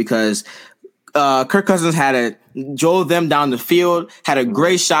Joseph because Kirk Cousins drove them down the field, had a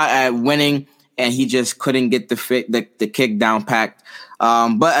great shot at winning, and he just couldn't get the kick down packed.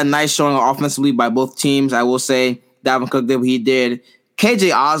 But a nice showing offensively by both teams. I will say Dalvin Cook did what he did.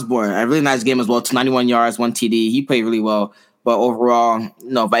 KJ Osborne, a really nice game as well. 91 yards, 1 TD. He played really well. But overall,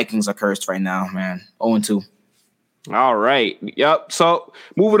 Vikings are cursed right now, man. 0-2. All right. Yep. So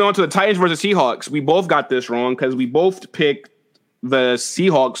moving on to the Titans versus Seahawks. We both got this wrong because we both picked the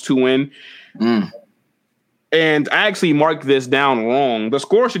Seahawks to win. And I actually marked this down wrong. The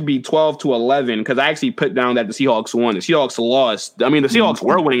score should be 12-11 because I actually put down that the Seahawks won. The Seahawks lost. I mean, the Seahawks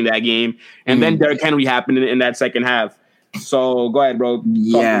were winning that game. And then Derrick Henry happened in that second half. So go ahead, bro.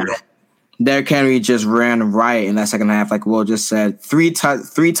 Yeah. Derrick Henry just ran riot in that second half, like Will just said. Three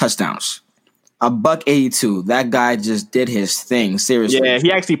touchdowns. $182. That guy just did his thing. Seriously. Yeah,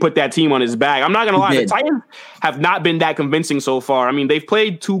 he actually put that team on his back. I'm not going to lie. The Titans have not been that convincing so far. I mean, they've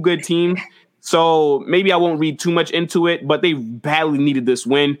played two good teams, so maybe I won't read too much into it, but they badly needed this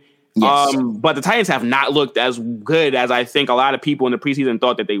win. Yes. But the Titans have not looked as good as I think a lot of people in the preseason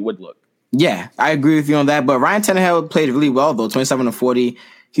thought that they would look. Yeah, I agree with you on that. But Ryan Tannehill played really well, though, 27-40.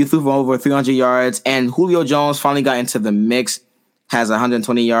 He threw for over 300 yards, and Julio Jones finally got into the mix. Has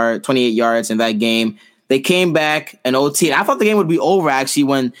 28 yards in that game. They came back in OT. I thought the game would be over, actually,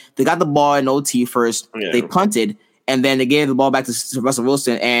 when they got the ball in OT first. Yeah. They punted, and then they gave the ball back to Russell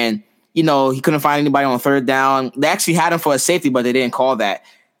Wilson. And, he couldn't find anybody on third down. They actually had him for a safety, but they didn't call that.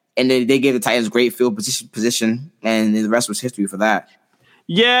 And they gave the Titans great field position, and the rest was history for that.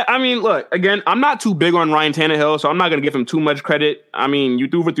 Yeah, I mean, look, again, I'm not too big on Ryan Tannehill, so I'm not going to give him too much credit. I mean, you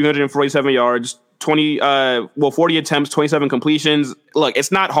threw for 347 yards. 40 attempts, 27 completions. Look,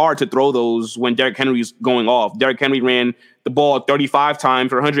 it's not hard to throw those when Derrick Henry's going off. Derrick Henry ran the ball 35 times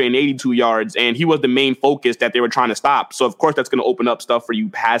for 182 yards, and he was the main focus that they were trying to stop. So, of course, that's going to open up stuff for you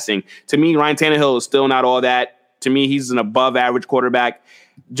passing. To me, Ryan Tannehill is still not all that. To me, he's an above-average quarterback,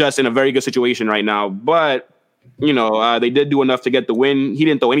 just in a very good situation right now. But, they did do enough to get the win. He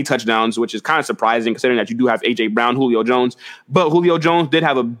didn't throw any touchdowns, which is kind of surprising considering that you do have A.J. Brown, Julio Jones. But Julio Jones did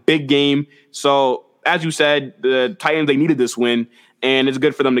have a big game. So, as you said, the Titans, they needed this win, and it's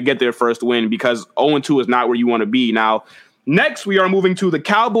good for them to get their first win because 0-2 is not where you want to be. Now, next, we are moving to the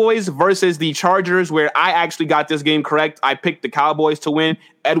Cowboys versus the Chargers, where I actually got this game correct. I picked the Cowboys to win.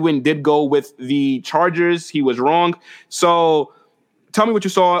 Edwin did go with the Chargers. He was wrong. So, tell me what you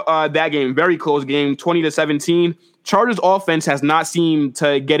saw that game. Very close game, 20-17. Chargers offense has not seemed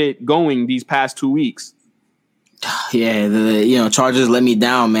to get it going these past 2 weeks. Yeah, Chargers let me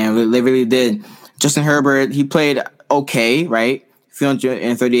down, man. They really did. Justin Herbert, he played okay, right?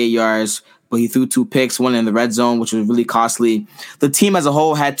 338 yards, but he threw 2 picks, one in the red zone, which was really costly. The team as a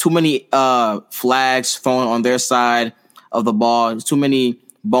whole had too many flags thrown on their side of the ball. Too many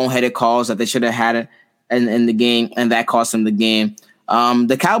boneheaded calls that they should have had in the game, and that cost them the game.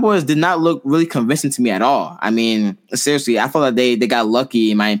 The Cowboys did not look really convincing to me at all. I mean, seriously, I felt like they got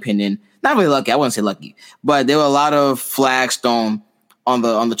lucky, in my opinion. Not really lucky. I wouldn't say lucky, but there were a lot of flags thrown on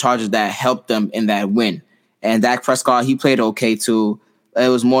the Chargers that helped them in that win. And Dak Prescott, he played okay too. It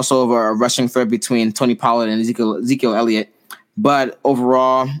was more so of a rushing threat between Tony Pollard and Ezekiel Elliott. But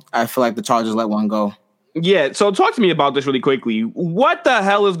overall, I feel like the Chargers let one go. Yeah, so talk to me about this really quickly. What the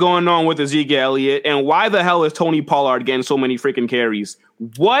hell is going on with Ezekiel Elliott, and why the hell is Tony Pollard getting so many freaking carries?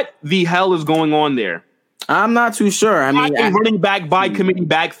 What the hell is going on there? I'm not too sure. I mean, running back by committee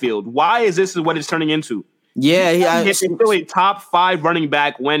backfield. Why is this what it's turning into? Yeah, he's still a top 5 running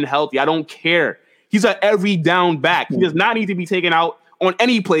back when healthy. I don't care. He's an every down back. He does not need to be taken out on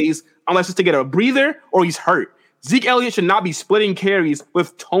any plays unless it's to get a breather or he's hurt. Zeke Elliott should not be splitting carries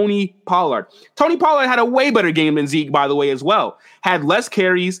with Tony Pollard. Tony Pollard had a way better game than Zeke, by the way, as well. Had less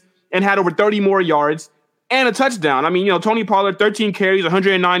carries and had over 30 more yards and a touchdown. I mean, Tony Pollard, 13 carries,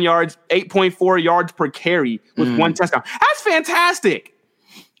 109 yards, 8.4 yards per carry with 1 touchdown. That's fantastic.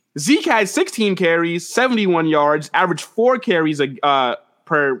 Zeke had 16 carries, 71 yards, averaged 4 carries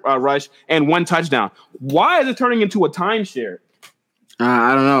per rush, and 1 touchdown. Why is it turning into a timeshare?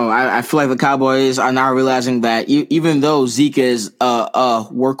 I don't know. I feel like the Cowboys are now realizing that even though Zeke is a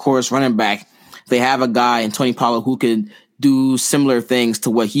workhorse running back, they have a guy in Tony Pollard who can do similar things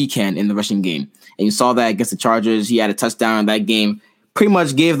to what he can in the rushing game. And you saw that against the Chargers. He had a touchdown in that game. Pretty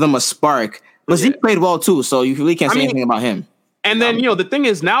much gave them a spark. But Zeke played well, too, so you really can't say anything about him. And then, the thing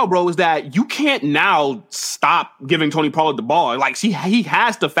is now, bro, is that you can't now stop giving Tony Pollard the ball. Like, he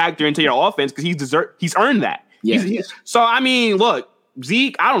has to factor into your offense because he's earned that. Yeah. So, I mean, look.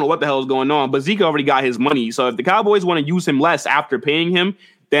 Zeke, I don't know what the hell is going on, but Zeke already got his money. So if the Cowboys want to use him less after paying him,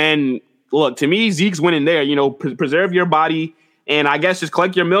 then look, to me, Zeke's winning there. Preserve your body and I guess just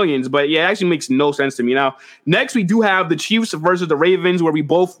collect your millions. But yeah, it actually makes no sense to me. Now, next we do have the Chiefs versus the Ravens, where we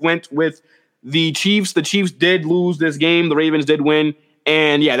both went with the Chiefs. The Chiefs did lose this game. The Ravens did win.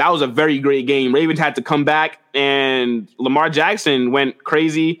 And yeah, that was a very great game. Ravens had to come back, and Lamar Jackson went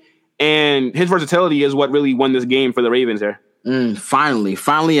crazy. And his versatility is what really won this game for the Ravens there.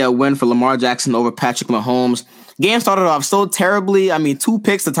 Finally a win for Lamar Jackson over Patrick Mahomes. Game started off so terribly. I mean, 2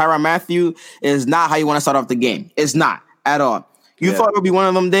 picks to Tyrann Mathieu is not how you want to start off the game. It's not at all. You thought it would be one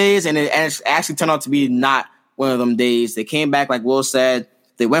of them days, and it actually turned out to be not one of them days. They came back, like Will said.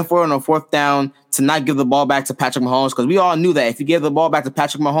 They went for it on a 4th down to not give the ball back to Patrick Mahomes, because we all knew that if you gave the ball back to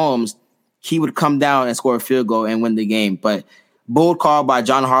Patrick Mahomes, he would come down and score a field goal and win the game. But bold call by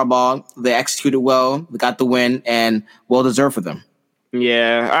John Harbaugh. They executed well. They got the win, and well deserved for them.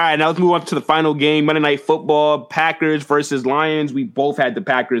 Yeah. All right. Now let's move on to the final game, Monday Night Football, Packers versus Lions. We both had the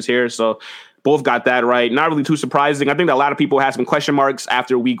Packers here, so both got that right. Not really too surprising. I think that a lot of people had some question marks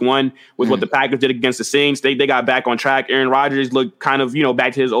after week 1 with what the Packers did against the Saints. They got back on track. Aaron Rodgers looked kind of,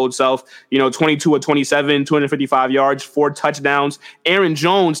 back to his old self, 22 of 27, 255 yards, 4 touchdowns. Aaron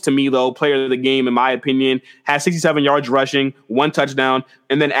Jones, to me, though, player of the game, in my opinion, had 67 yards rushing, 1 touchdown,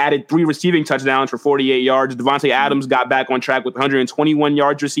 and then added 3 receiving touchdowns for 48 yards. Devontae Adams got back on track with 121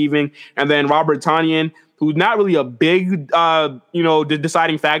 yards receiving. And then Robert Tonyan, who's not really a big,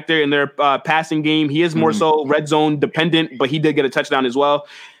 deciding factor in their passing game. He is more so red zone dependent, but he did get a touchdown as well.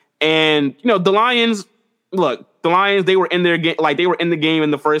 And, the Lions, they were in their game, they were in the game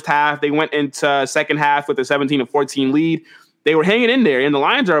in the first half. They went into second half with a 17-14 lead. They were hanging in there, and the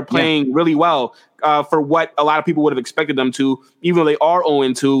Lions are playing really well for what a lot of people would have expected them to, even though they are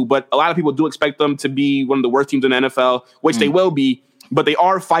 0-2. But a lot of people do expect them to be one of the worst teams in the NFL, which they will be. But they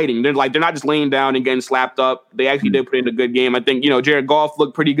are fighting. They're not just laying down and getting slapped up. They actually did put in a good game. I think, Jared Goff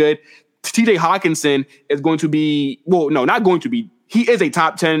looked pretty good. TJ Hawkinson is going to be, not going to be. He is a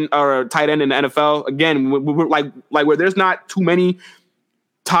top 10 or tight end in the NFL. Again, we're where there's not too many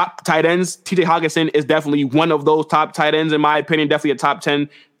top tight ends, TJ Hawkinson is definitely one of those top tight ends, in my opinion, definitely a top 10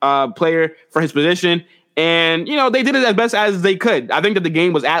 player for his position. And, they did it as best as they could. I think that the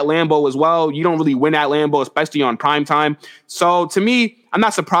game was at Lambeau as well. You don't really win at Lambeau, especially on prime time. So to me, I'm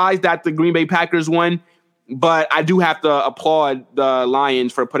not surprised that the Green Bay Packers won, but I do have to applaud the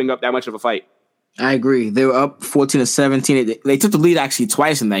Lions for putting up that much of a fight. I agree. They were up 14-17. They took the lead actually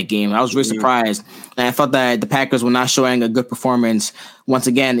twice in that game. I was really surprised. And I thought that the Packers were not showing a good performance once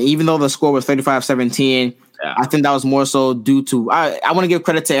again. Even though the score was 35-17, I think that was more so due to I want to give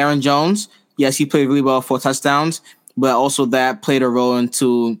credit to Aaron Jones. Yes, he played really well for touchdowns, but also that played a role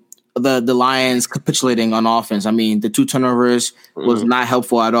into the Lions capitulating on offense. I mean, the 2 turnovers was not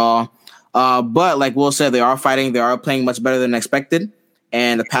helpful at all. But like Will said, they are fighting. They are playing much better than expected.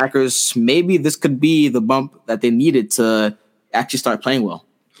 And the Packers, maybe this could be the bump that they needed to actually start playing well.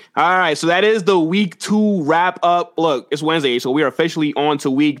 All right, so that is the week 2 wrap up. Look, it's Wednesday, so we are officially on to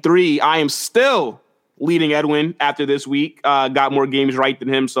week 3. I am still leading Edwin after this week. Got more games right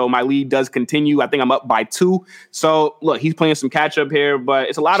than him, so my lead does continue. I think I'm up by 2. So, look, he's playing some catch-up here, but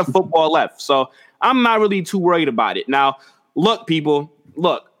it's a lot of football left, so I'm not really too worried about it. Now, look, people,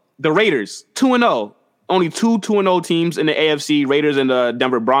 the Raiders, 2-0. Only 2 2-0 teams in the AFC, Raiders and the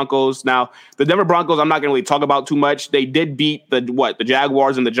Denver Broncos. Now, the Denver Broncos, I'm not going to really talk about too much. They did beat the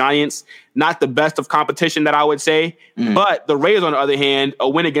Jaguars and the Giants. Not the best of competition that I would say. But the Raiders, on the other hand, a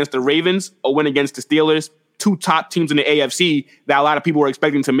win against the Ravens, a win against the Steelers, 2 top teams in the AFC that a lot of people were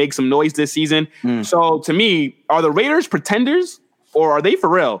expecting to make some noise this season. So, to me, are the Raiders pretenders or are they for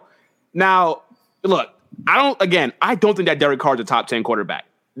real? Now, look, I don't think that Derek Carr's a top 10 quarterback.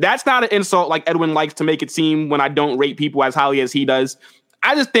 That's not an insult like Edwin likes to make it seem when I don't rate people as highly as he does.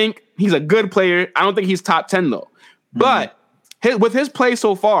 I just think he's a good player. I don't think he's top 10, though. But with his play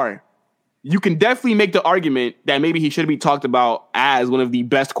so far, you can definitely make the argument that maybe he should be talked about as one of the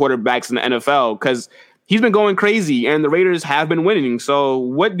best quarterbacks in the NFL because he's been going crazy and the Raiders have been winning. So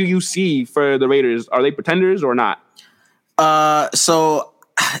what do you see for the Raiders? Are they pretenders or not? So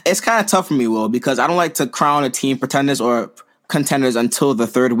it's kind of tough for me, Will, because I don't like to crown a team pretenders or contenders until the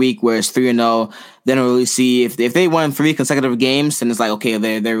 3rd week where it's 3-0. Then we'll really see if they won 3 consecutive games, then it's like, okay,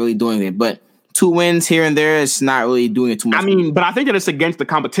 they're really doing it. But 2 wins here and there, it's not really doing it too much. I mean, but I think that it's against the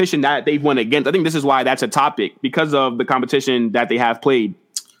competition that they've won against. I think this is why that's a topic, because of the competition that they have played.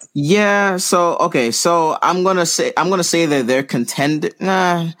 Yeah. So I'm gonna say that they're contend.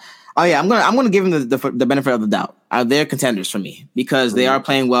 I'm gonna give them the benefit of the doubt. They're contenders for me because they are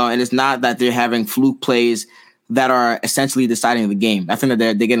playing well, and it's not that they're having fluke plays that are essentially deciding the game. I think that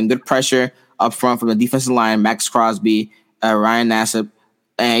they're getting good pressure up front from the defensive line, Max Crosby, Ryan Nassib,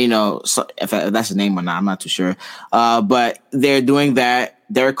 and so if that's his name or not, I'm not too sure. But they're doing that.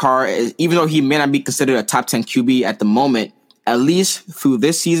 Derek Carr, even though he may not be considered a top 10 QB at the moment, at least through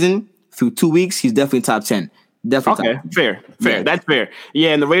this season, through 2 weeks, he's definitely top 10. Definitely. Okay, fair. Yeah. That's fair.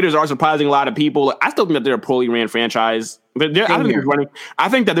 Yeah, and the Raiders are surprising a lot of people. I still think that they're a poorly ran franchise. I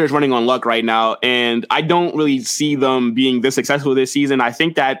think that they're running on luck right now, and I don't really see them being this successful this season. I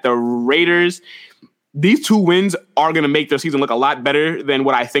think that the Raiders, these 2 wins are going to make their season look a lot better than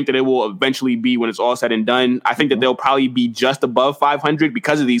what I think that it will eventually be when it's all said and done. I think that they'll probably be just above 500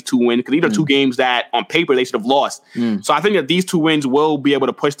 because of these 2 wins, because these are 2 games that on paper they should have lost. So I think that these 2 wins will be able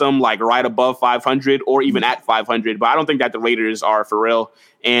to push them like right above 500 or even at 500. But I don't think that the Raiders are for real.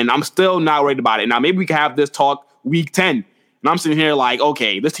 And I'm still not worried about it. Now, maybe we can have this talk week 10. And I'm sitting here like,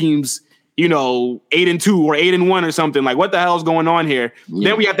 okay, this team's 8-2 or 8-1 or something. Like, what the hell is going on here? Yeah.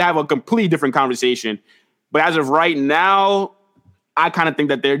 Then we have to have a completely different conversation. But as of right now, I kind of think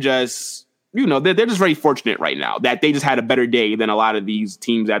that they're just, they're just very fortunate right now that they just had a better day than a lot of these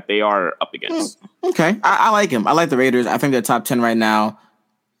teams that they are up against. Okay. I like him. I like the Raiders. I think they're top 10 right now.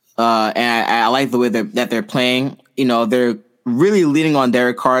 And I like the way that they're playing. They're really leaning on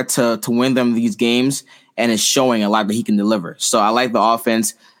Derek Carr to win them these games, and it's showing a lot that he can deliver. So I like the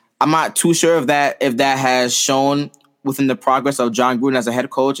offense. I'm not too sure if that has shown within the progress of John Gruden as a head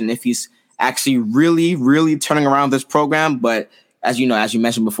coach and if he's actually really, really turning around this program. But as you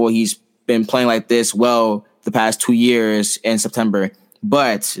mentioned before, he's been playing like this the past 2 years in September.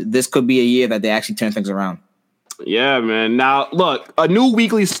 But this could be a year that they actually turn things around. Yeah, man. Now, look, a new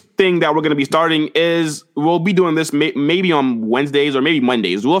weekly thing that we're going to be starting is we'll be doing this maybe on Wednesdays or maybe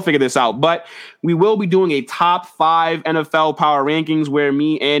Mondays. We'll figure this out. But we will be doing a top 5 NFL power rankings where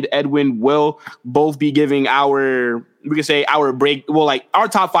me and Edwin will both be giving our break. Well, like our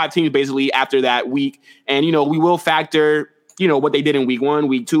top 5 teams basically after that week. And, we will factor, what they did in week 1,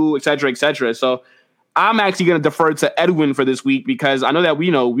 week 2, et cetera, et cetera. So I'm actually going to defer to Edwin for this week because I know that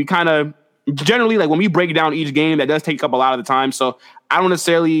we kind of generally, like when we break down each game, that does take up a lot of the time. So I don't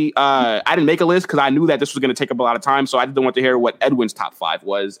necessarily, I didn't make a list because I knew that this was going to take up a lot of time. So I didn't want to hear what Edwin's top 5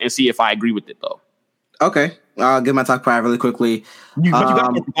 was and see if I agree with it though. Okay. I'll give my top 5 really quickly. But you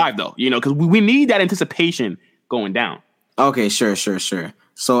got to get 5 though, because we need that anticipation going down. Okay, sure.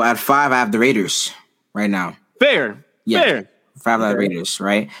 So at 5, I have the Raiders right now. Fair. 5 I have the Raiders,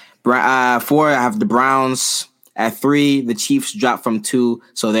 right? 4, I have the Browns. At 3, the Chiefs dropped from 2,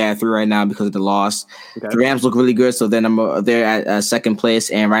 so they're at 3 right now because of the loss. Okay. The Rams look really good, so they're at second place,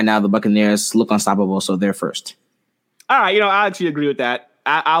 and right now the Buccaneers look unstoppable, so they're first. All right, I actually agree with that.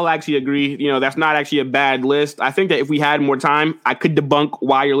 I'll actually agree. That's not actually a bad list. I think that if we had more time, I could debunk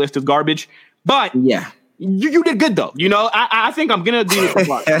why your list is garbage. But yeah, you did good though. I think I'm gonna do the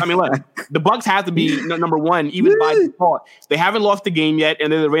Bucks. I mean, look, the Bucks have to be number 1, even by default. They haven't lost the game yet,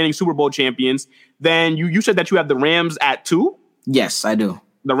 and they're the reigning Super Bowl champions. Then you said that you have the Rams at 2? Yes, I do.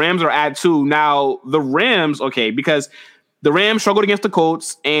 The Rams are at 2. Now, the Rams, okay, because the Rams struggled against the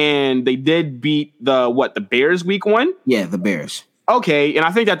Colts, and they did beat the Bears week 1? Yeah, the Bears. Okay, and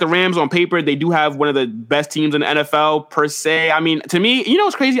I think that the Rams on paper, they do have one of the best teams in the NFL per se. I mean, to me,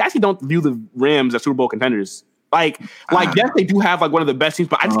 what's crazy? I actually don't view the Rams as Super Bowl contenders. Yes, they do have like one of the best teams,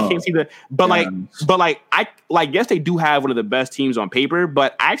 but I just can't see yes, they do have one of the best teams on paper,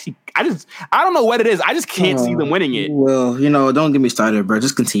 but I don't know what it is. I just can't see them winning it. Well, don't get me started, bro.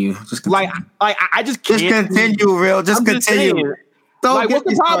 Just continue. I just can't. Just continue, real. Just continue. What's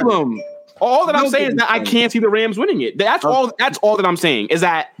the problem? All that I'm saying is that I can't see the Rams winning it. That's all that I'm saying is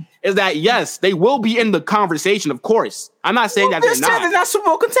that yes, they will be in the conversation, of course. I'm not saying that they're not. They're not Super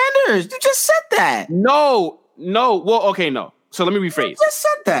Bowl contenders. You just said that. No. Well, okay, no. So let me rephrase. You just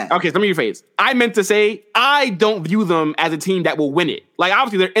said that. Okay, so let me rephrase. I meant to say I don't view them as a team that will win it. Like,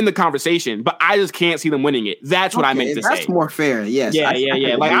 obviously, they're in the conversation, but I just can't see them winning it. That's what I meant to say. That's more fair, yes. Yeah.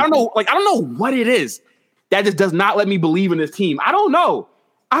 Like, I don't know what it is that just does not let me believe in this team. I don't know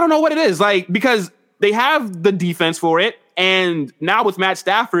what it is. Like, because they have the defense for it, and now with Matt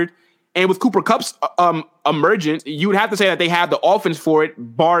Stafford and with Cooper Kupp's emergence, you would have to say that they have the offense for it.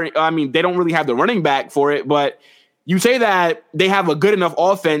 They don't really have the running back for it, but you say that they have a good enough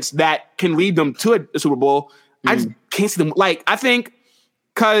offense that can lead them to a Super Bowl. I just can't see them. Like, I think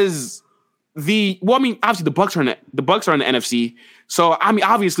because obviously the Bucks are in the NFC, so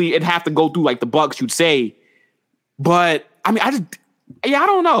obviously it'd have to go through like the Bucks, you'd say. But I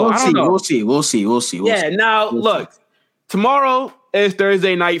don't know. We'll see. Yeah. Now, look, tomorrow is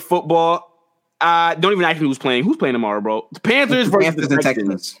Thursday night football. Don't even ask me who's playing. Who's playing tomorrow, bro? The Panthers versus the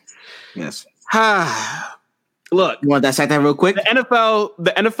Texans. Yes. Look, you want to dissect that real quick?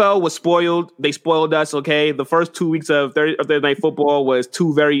 The NFL was spoiled. They spoiled us. Okay, the first 2 weeks of Thursday night football was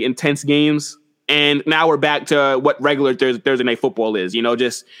 2 very intense games, and now we're back to what regular Thursday night football is.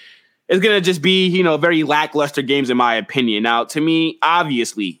 It's gonna just be very lackluster games in my opinion. Now, to me,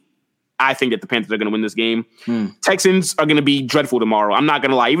 obviously, I think that the Panthers are gonna win this game. Texans are gonna be dreadful tomorrow. I'm not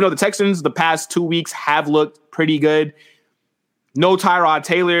gonna lie. Even though the Texans the past 2 weeks have looked pretty good, no Tyrod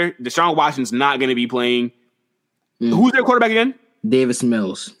Taylor. Deshaun Watson's not gonna be playing. Who's their quarterback again? Davis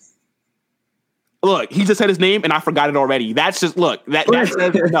Mills. Look, he just said his name and I forgot it already. That's just that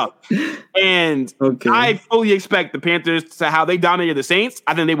says enough. And I fully expect the Panthers to how they dominated the Saints.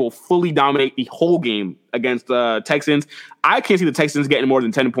 I think they will fully dominate the whole game against the Texans. I can't see the Texans getting more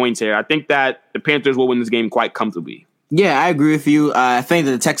than 10 points here. I think that the Panthers will win this game quite comfortably. Yeah, I agree with you. I think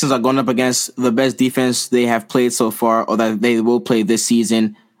that the Texans are going up against the best defense they have played so far, or that they will play this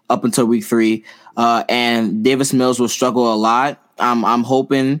season up until week 3. And Davis Mills will struggle a lot. I'm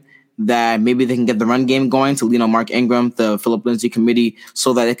hoping that maybe they can get the run game going to lean on Mark Ingram, the Philip Lindsay committee,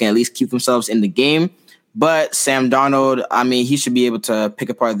 so that they can at least keep themselves in the game. But Sam Darnold, I mean, he should be able to pick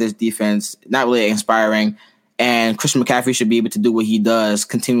apart this defense. Not really inspiring. And Christian McCaffrey should be able to do what he does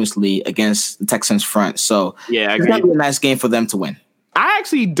continuously against the Texans front. So yeah, it's going to be a nice game for them to win. I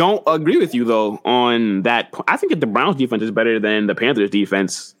actually don't agree with you, though, on that. I think that the Browns defense is better than the Panthers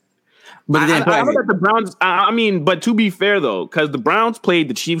defense. But I know that the Browns, but to be fair, though, because the Browns played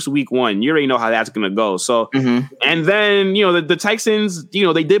the Chiefs week 1, you already know how that's going to go. So, and then, the Texans,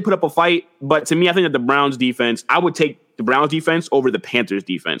 they did put up a fight. But to me, I think that the Browns defense, I would take the Browns defense over the Panthers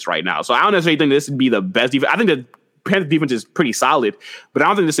defense right now. So I don't necessarily think this would be the best defense. I think the Panthers defense is pretty solid, but I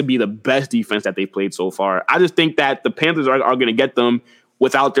don't think this would be the best defense that they've played so far. I just think that the Panthers are going to get them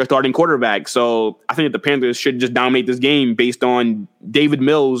without their starting quarterback. So I think that the Panthers should just dominate this game based on David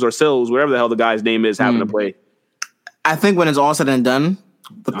Mills or Sills, whatever the hell the guy's name is, having to play. I think when it's all said and done,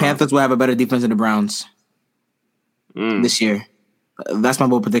 the Panthers will have a better defense than the Browns this year. That's my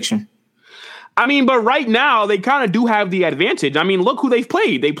bold prediction. I mean, but right now, they kind of do have the advantage. I mean, look who they've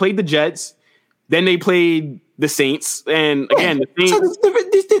played. They played the Jets. Then they played the Saints. And again, the Saints.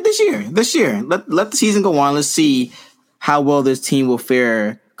 So this year, let the season go on. Let's see how well this team will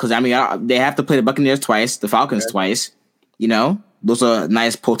fare. Because, I mean, they have to play the Buccaneers twice, the Falcons twice. Those are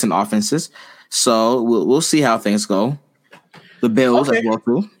nice, potent offenses. So we'll see how things go. The Bills as well,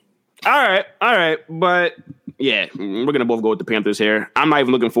 too. All right. But, yeah, we're going to both go with the Panthers here. I'm not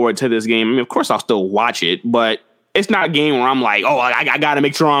even looking forward to this game. I mean, of course, I'll still watch it, but it's not a game where I'm like, I got to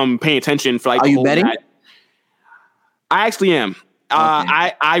make sure I'm paying attention for like. Are you betting? I actually am.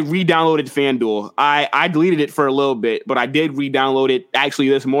 Okay. I re-downloaded FanDuel. I deleted it for a little bit, but I did re-download it actually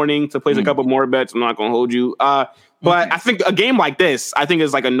this morning to place a couple more bets. I'm not going to hold you. But I think a game like this, I think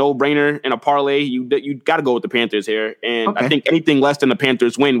is like a no-brainer in a parlay. You got to go with the Panthers here. And I think anything less than the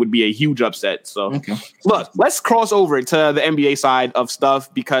Panthers win would be a huge upset. So look, let's cross over to the NBA side of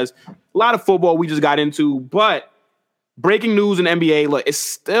stuff because a lot of football we just got into. But breaking news in NBA, look, it's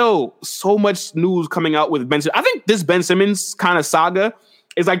still so much news coming out with Ben Simmons. I think this Ben Simmons kind of saga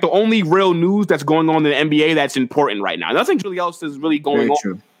is like the only real news that's going on in the NBA that's important right now. Nothing really else is really going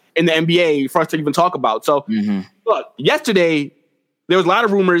on in the NBA for us to even talk about. So, look, yesterday, there was a lot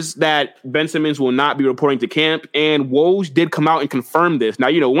of rumors that Ben Simmons will not be reporting to camp, and Woj did come out and confirm this. Now,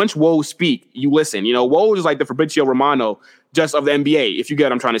 once Woj speak, you listen. Woj is like the Fabrizio Romano just of the NBA, if you get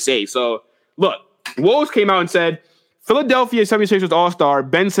what I'm trying to say. So, look, Woj came out and said, Philadelphia 76ers All-Star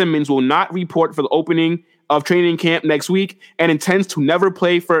Ben Simmons will not report for the opening of training camp next week and intends to never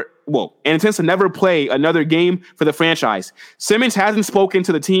play another game for the franchise. Simmons hasn't spoken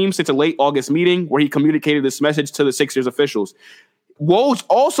to the team since a late August meeting where he communicated this message to the Sixers officials. Woj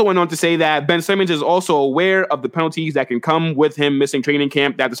also went on to say that Ben Simmons is also aware of the penalties that can come with him missing training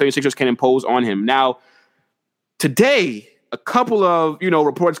camp that the 76ers can impose on him. Now, today, a couple of,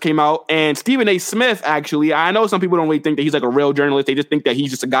 reports came out, and Stephen A. Smith, actually, I know some people don't really think that he's like a real journalist. They just think that he's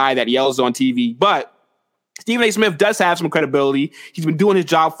just a guy that yells on TV. But Stephen A. Smith does have some credibility. He's been doing his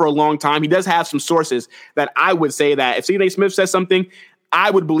job for a long time. He does have some sources that I would say that if Stephen A. Smith says something, I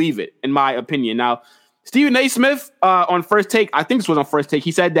would believe it, in my opinion. Now, Stephen A. Smith, on First Take, I think this was on First Take,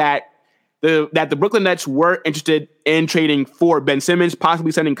 he said that the Brooklyn Nets were interested in trading for Ben Simmons,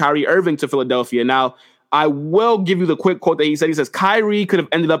 possibly sending Kyrie Irving to Philadelphia. Now, I will give you the quick quote that he said. He says, Kyrie could have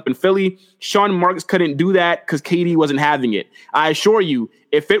ended up in Philly. Sean Marks couldn't do that because KD wasn't having it. I assure you,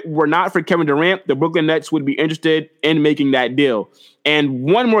 if it were not for Kevin Durant, the Brooklyn Nets would be interested in making that deal. And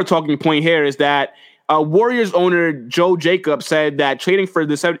one more talking point here is that Warriors owner Joe Jacobs said that trading for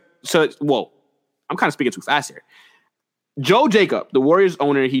the I'm kind of speaking too fast here. Joe Jacob, the Warriors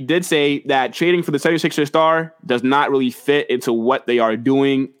owner, he did say that trading for the 76ers star does not really fit into what they are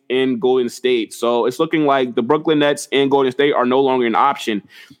doing in Golden State. So it's looking like the Brooklyn Nets and Golden State are no longer an option.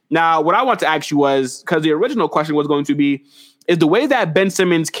 Now, what I want to ask you was, because the original question was going to be, is the way that Ben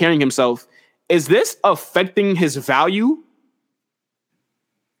Simmons carrying himself, is this affecting his value?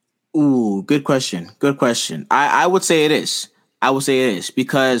 Ooh, good question. Good question. I would say it is.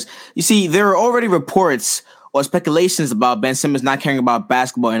 Because, you see, there are already reports or speculations about Ben Simmons not caring about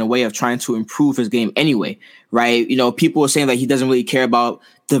basketball in a way of trying to improve his game anyway, right? People are saying that he doesn't really care about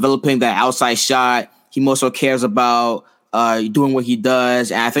developing that outside shot. He more so cares about doing what he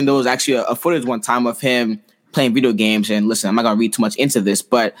does. And I think there was actually a footage one time of him playing video games. And listen, I'm not going to read too much into this,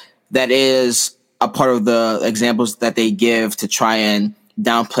 but that is a part of the examples that they give to try and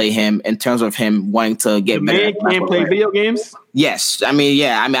downplay him in terms of him wanting to get better. Man can't play video games? Yes. I mean,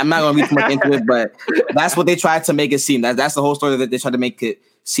 I'm not going to read too much into it, but that's what they tried to make it seem. That's the whole story that they tried to make it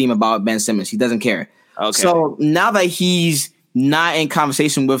seem about Ben Simmons. He doesn't care. Okay. So now that he's not in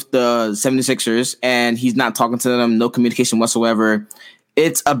conversation with the 76ers and he's not talking to them, no communication whatsoever,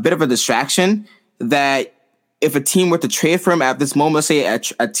 it's a bit of a distraction that if a team were to trade for him at this moment, let's say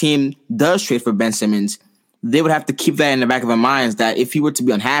a team does trade for Ben Simmons, they would have to keep that in the back of their minds that if he were to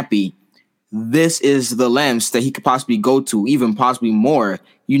be unhappy, this is the lengths that he could possibly go to, even possibly more.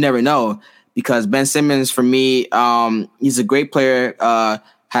 You never know, because Ben Simmons, for me, he's a great player,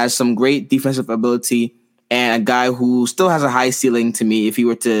 has some great defensive ability, and a guy who still has a high ceiling to me if he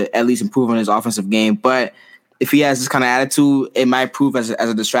were to at least improve on his offensive game. But if he has this kind of attitude, it might prove as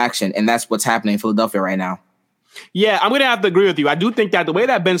a distraction, and that's what's happening in Philadelphia right now. Yeah, I'm going to have to agree with you. I do think that the way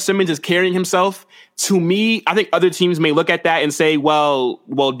that Ben Simmons is carrying himself, to me, I think other teams may look at that and say, well,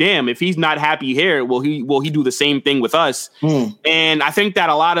 damn, if he's not happy here, will he do the same thing with us? And I think that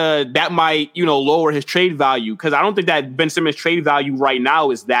a lot of that might, lower his trade value, because I don't think that Ben Simmons' trade value right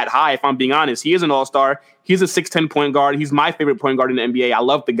now is that high, if I'm being honest. He is an all-star. He's a 6'10" point guard. He's my favorite point guard in the NBA. I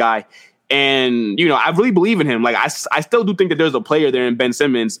love the guy. And, I really believe in him. Like, I still do think that there's a player there in Ben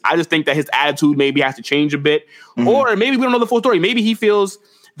Simmons. I just think that his attitude maybe has to change a bit. Or maybe we don't know the full story. Maybe he feels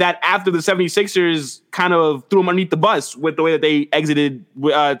that after the 76ers kind of threw him underneath the bus with the way that they exited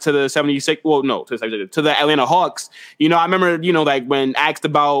to the 76, to the Atlanta Hawks. I remember, like when asked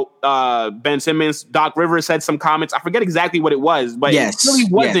about Ben Simmons, Doc Rivers said some comments. I forget exactly what it was, but it really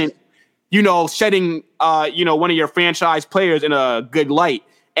wasn't, shedding, one of your franchise players in a good light.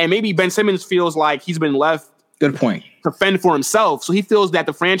 And maybe Ben Simmons feels like he's been left good point to fend for himself. So he feels that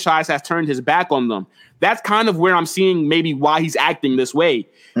the franchise has turned his back on them. That's kind of where I'm seeing maybe why he's acting this way.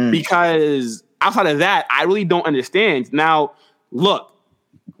 Because outside of that, I really don't understand. Now, look,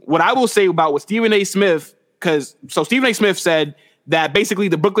 what I will say about what Stephen A. Smith, Stephen A. Smith said that basically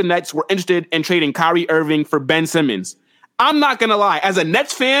the Brooklyn Nets were interested in trading Kyrie Irving for Ben Simmons. I'm not going to lie. As a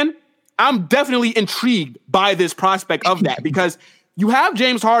Nets fan, I'm definitely intrigued by this prospect of that because you have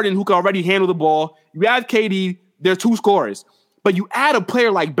James Harden who can already handle the ball. You have KD. They're two scorers. But you add a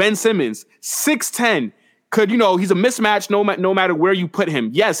player like Ben Simmons, 6'10", he's a mismatch no matter where you put him.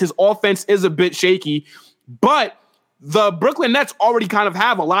 Yes, his offense is a bit shaky, but the Brooklyn Nets already kind of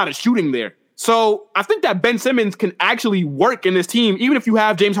have a lot of shooting there. So I think that Ben Simmons can actually work in this team, even if you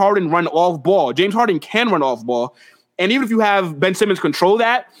have James Harden run off ball. James Harden can run off ball. And even if you have Ben Simmons control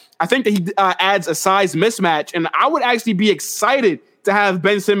that, I think that he adds a size mismatch. And I would actually be excited to have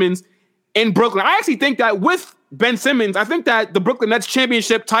Ben Simmons in Brooklyn. I actually think that with Ben Simmons, I think that the Brooklyn Nets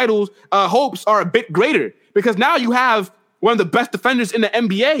championship titles hopes are a bit greater because now you have one of the best defenders in the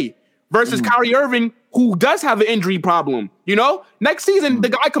NBA versus Kyrie Irving, who does have an injury problem. Next season, the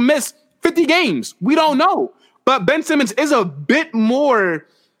guy can miss 50 games. We don't know. But Ben Simmons is a bit more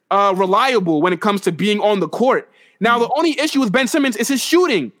reliable when it comes to being on the court. Now, the only issue with Ben Simmons is his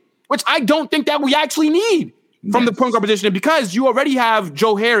shooting, which I don't think that we actually need from the point guard position because you already have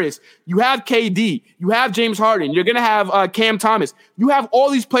Joe Harris, you have KD, you have James Harden, you're going to have Cam Thomas. You have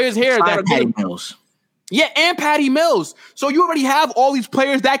all these players here that are Patty Mills. Yeah, and Patty Mills. So you already have all these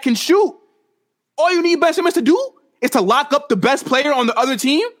players that can shoot. All you need Ben Simmons to do is to lock up the best player on the other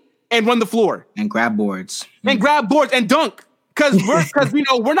team and run the floor. And grab boards. And grab boards and dunk. Because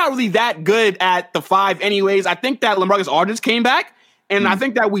we're not really that good at the five anyways. I think that LaMarcus Aldridge came back. And I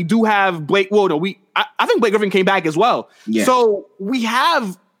think that we do have Blake. Well, no, I think Blake Griffin came back as well. Yeah. So we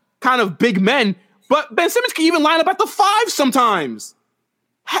have kind of big men, but Ben Simmons can even line up at the five sometimes.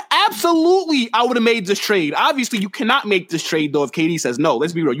 Absolutely, I would have made this trade. Obviously, you cannot make this trade, though, if KD says no.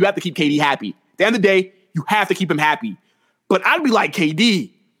 Let's be real. You have to keep KD happy. At the end of the day, you have to keep him happy. But I'd be like,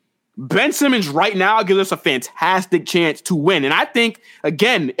 KD, Ben Simmons right now gives us a fantastic chance to win. And I think,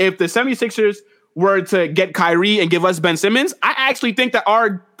 again, if the 76ers were to get Kyrie and give us Ben Simmons, I actually think that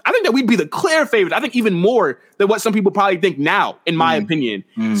we'd be the clear favorite. I think even more than what some people probably think now, in my opinion.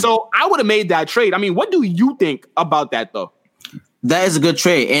 So I would have made that trade. I mean, what do you think about that, though? That is a good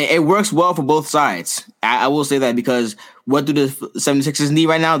trade, and it works well for both sides. I will say that because what do the 76ers need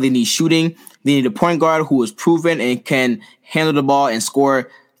right now? They need shooting. They need a point guard who is proven and can handle the ball and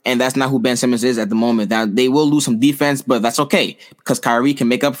score, and that's not who Ben Simmons is at the moment. Now, they will lose some defense, but that's okay because Kyrie can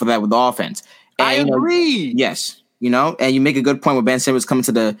make up for that with the offense. And, I agree. Yes, and you make a good point with Ben Simmons coming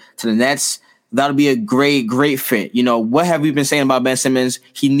to the Nets. That would be a great fit. You know, what have we been saying about Ben Simmons?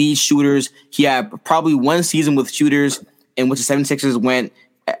 He needs shooters. He had probably one season with shooters in which the 76ers went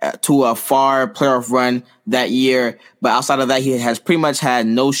to a far playoff run that year. But outside of that, he has pretty much had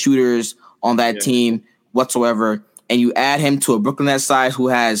no shooters on that team whatsoever. And you add him to a Brooklyn Nets side who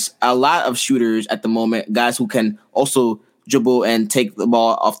has a lot of shooters at the moment, guys who can also dribble and take the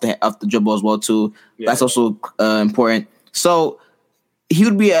ball off the dribble as well too. Yeah. That's also important. So he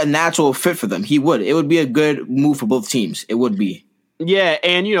would be a natural fit for them. He would. It would be a good move for both teams. It would be. Yeah,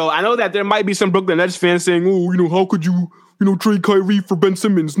 and I know that there might be some Brooklyn Nets fans saying, "Oh, how could you, trade Kyrie for Ben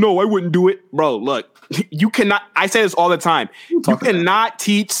Simmons?" No, I wouldn't do it, bro. Look, you cannot. I say this all the time. You cannot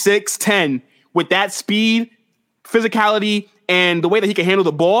teach 6'10" with that speed, physicality, and the way that he can handle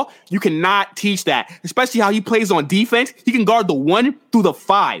the ball. You cannot teach that, especially how he plays on defense. He can guard the 1 through the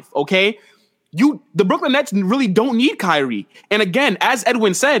 5. Okay. The Brooklyn Nets really don't need Kyrie. And again, as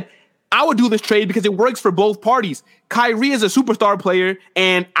Edwin said, I would do this trade because it works for both parties. Kyrie is a superstar player,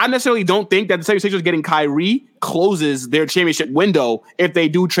 and I necessarily don't think that the 76ers getting Kyrie closes their championship window if they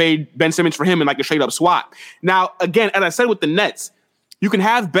do trade Ben Simmons for him in like a straight-up swap. Now, again, as I said with the Nets, you can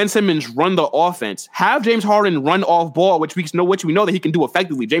have Ben Simmons run the offense, have James Harden run off ball, which we know that he can do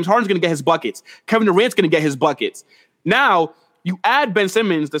effectively. James Harden's going to get his buckets. Kevin Durant's going to get his buckets. Now, you add Ben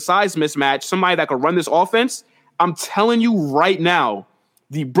Simmons, the size mismatch, somebody that could run this offense. I'm telling you right now,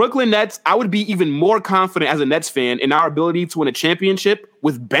 the Brooklyn Nets, I would be even more confident as a Nets fan in our ability to win a championship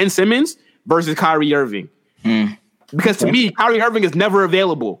with Ben Simmons versus Kyrie Irving. Because to me, Kyrie Irving is never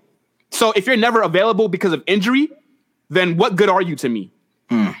available. So if you're never available because of injury, then what good are you to me?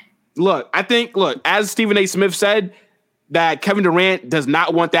 Look, as Stephen A. Smith said, that Kevin Durant does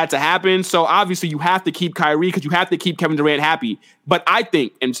not want that to happen. So obviously you have to keep Kyrie because you have to keep Kevin Durant happy. But I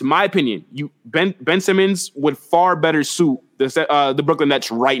think, and to my opinion, Ben Simmons would far better suit the Brooklyn Nets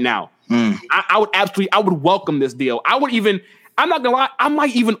right now. I would welcome this deal. I'm not gonna lie, I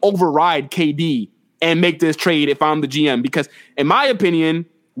might even override KD and make this trade if I'm the GM, because in my opinion,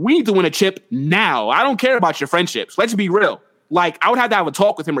 we need to win a chip now. I don't care about your friendships. Let's be real. Like, I would have to have a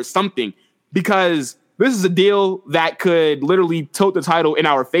talk with him or something, because this is a deal that could literally tilt the title in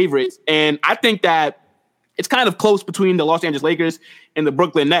our favorites. And I think that it's kind of close between the Los Angeles Lakers and the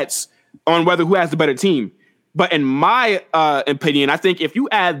Brooklyn Nets on whether who has the better team. But in my opinion, I think if you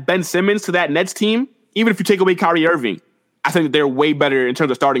add Ben Simmons to that Nets team, even if you take away Kyrie Irving, I think that they're way better in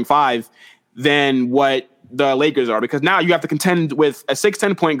terms of starting five than what the Lakers are, because now you have to contend with a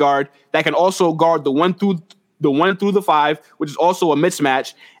 6'10" point guard that can also guard the 1 through the 5, which is also a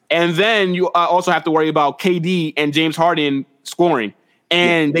mismatch. And then you also have to worry about KD and James Harden scoring.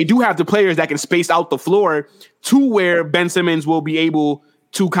 And they do have the players that can space out the floor to where Ben Simmons will be able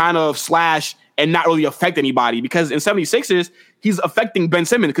to kind of slash and not really affect anybody. Because in 76ers, he's affecting Ben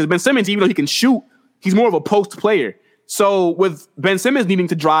Simmons. Because Ben Simmons, even though he can shoot, he's more of a post player. So with Ben Simmons needing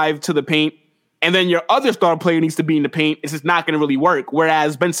to drive to the paint, and then your other star player needs to be in the paint, it's just not going to really work.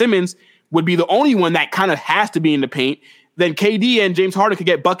 Whereas Ben Simmons would be the only one that kind of has to be in the paint. Then KD and James Harden could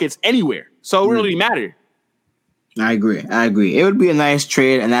get buckets anywhere. So it really matter. I agree. It would be a nice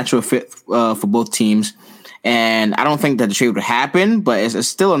trade, a natural fit for both teams. And I don't think that the trade would happen, but it's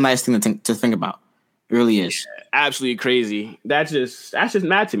still a nice thing to think about. It really is. Yeah, absolutely crazy. That's just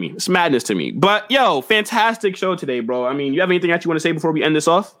mad to me. It's madness to me. But, yo, fantastic show today, bro. I mean, you have anything that you want to say before we end this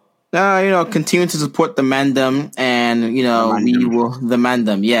off? Continue to support the Mandem, and, we will, the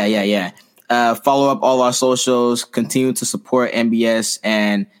Mandem. Yeah. Follow up all our socials, continue to support MBS,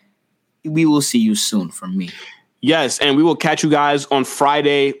 and we will see you soon from me. Yes, and we will catch you guys on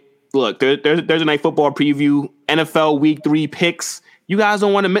Friday. Look, there's a night football preview, NFL Week 3 picks. You guys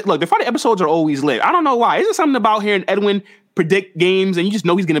don't want to miss. Look, the Friday episodes are always lit. I don't know why. Is there something about hearing Edwin predict games and you just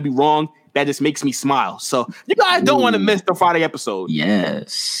know he's going to be wrong that just makes me smile? So you guys don't want to miss the Friday episode.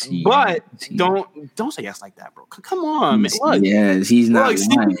 Yes. But don't say yes like that, bro. Come on, man. Look, yes, he's not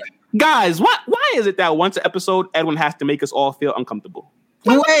lying. Guys, why is it that once an episode, Edwin has to make us all feel uncomfortable?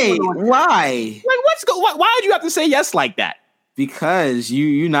 Wait, why? Why did you have to say yes like that? Because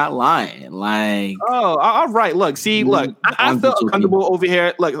you're not lying. Like, oh, all right. Look, I feel uncomfortable over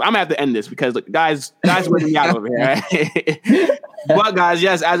here. Look, I'm gonna have to end this because guys weighing me out over here. Right? But guys,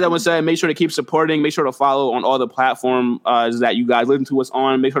 yes, as Edwin said, make sure to keep supporting. Make sure to follow on all the platforms that you guys listen to us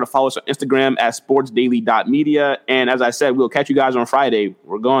on. Make sure to follow us on Instagram at sportsdaily.media. And as I said, we'll catch you guys on Friday.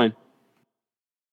 We're going.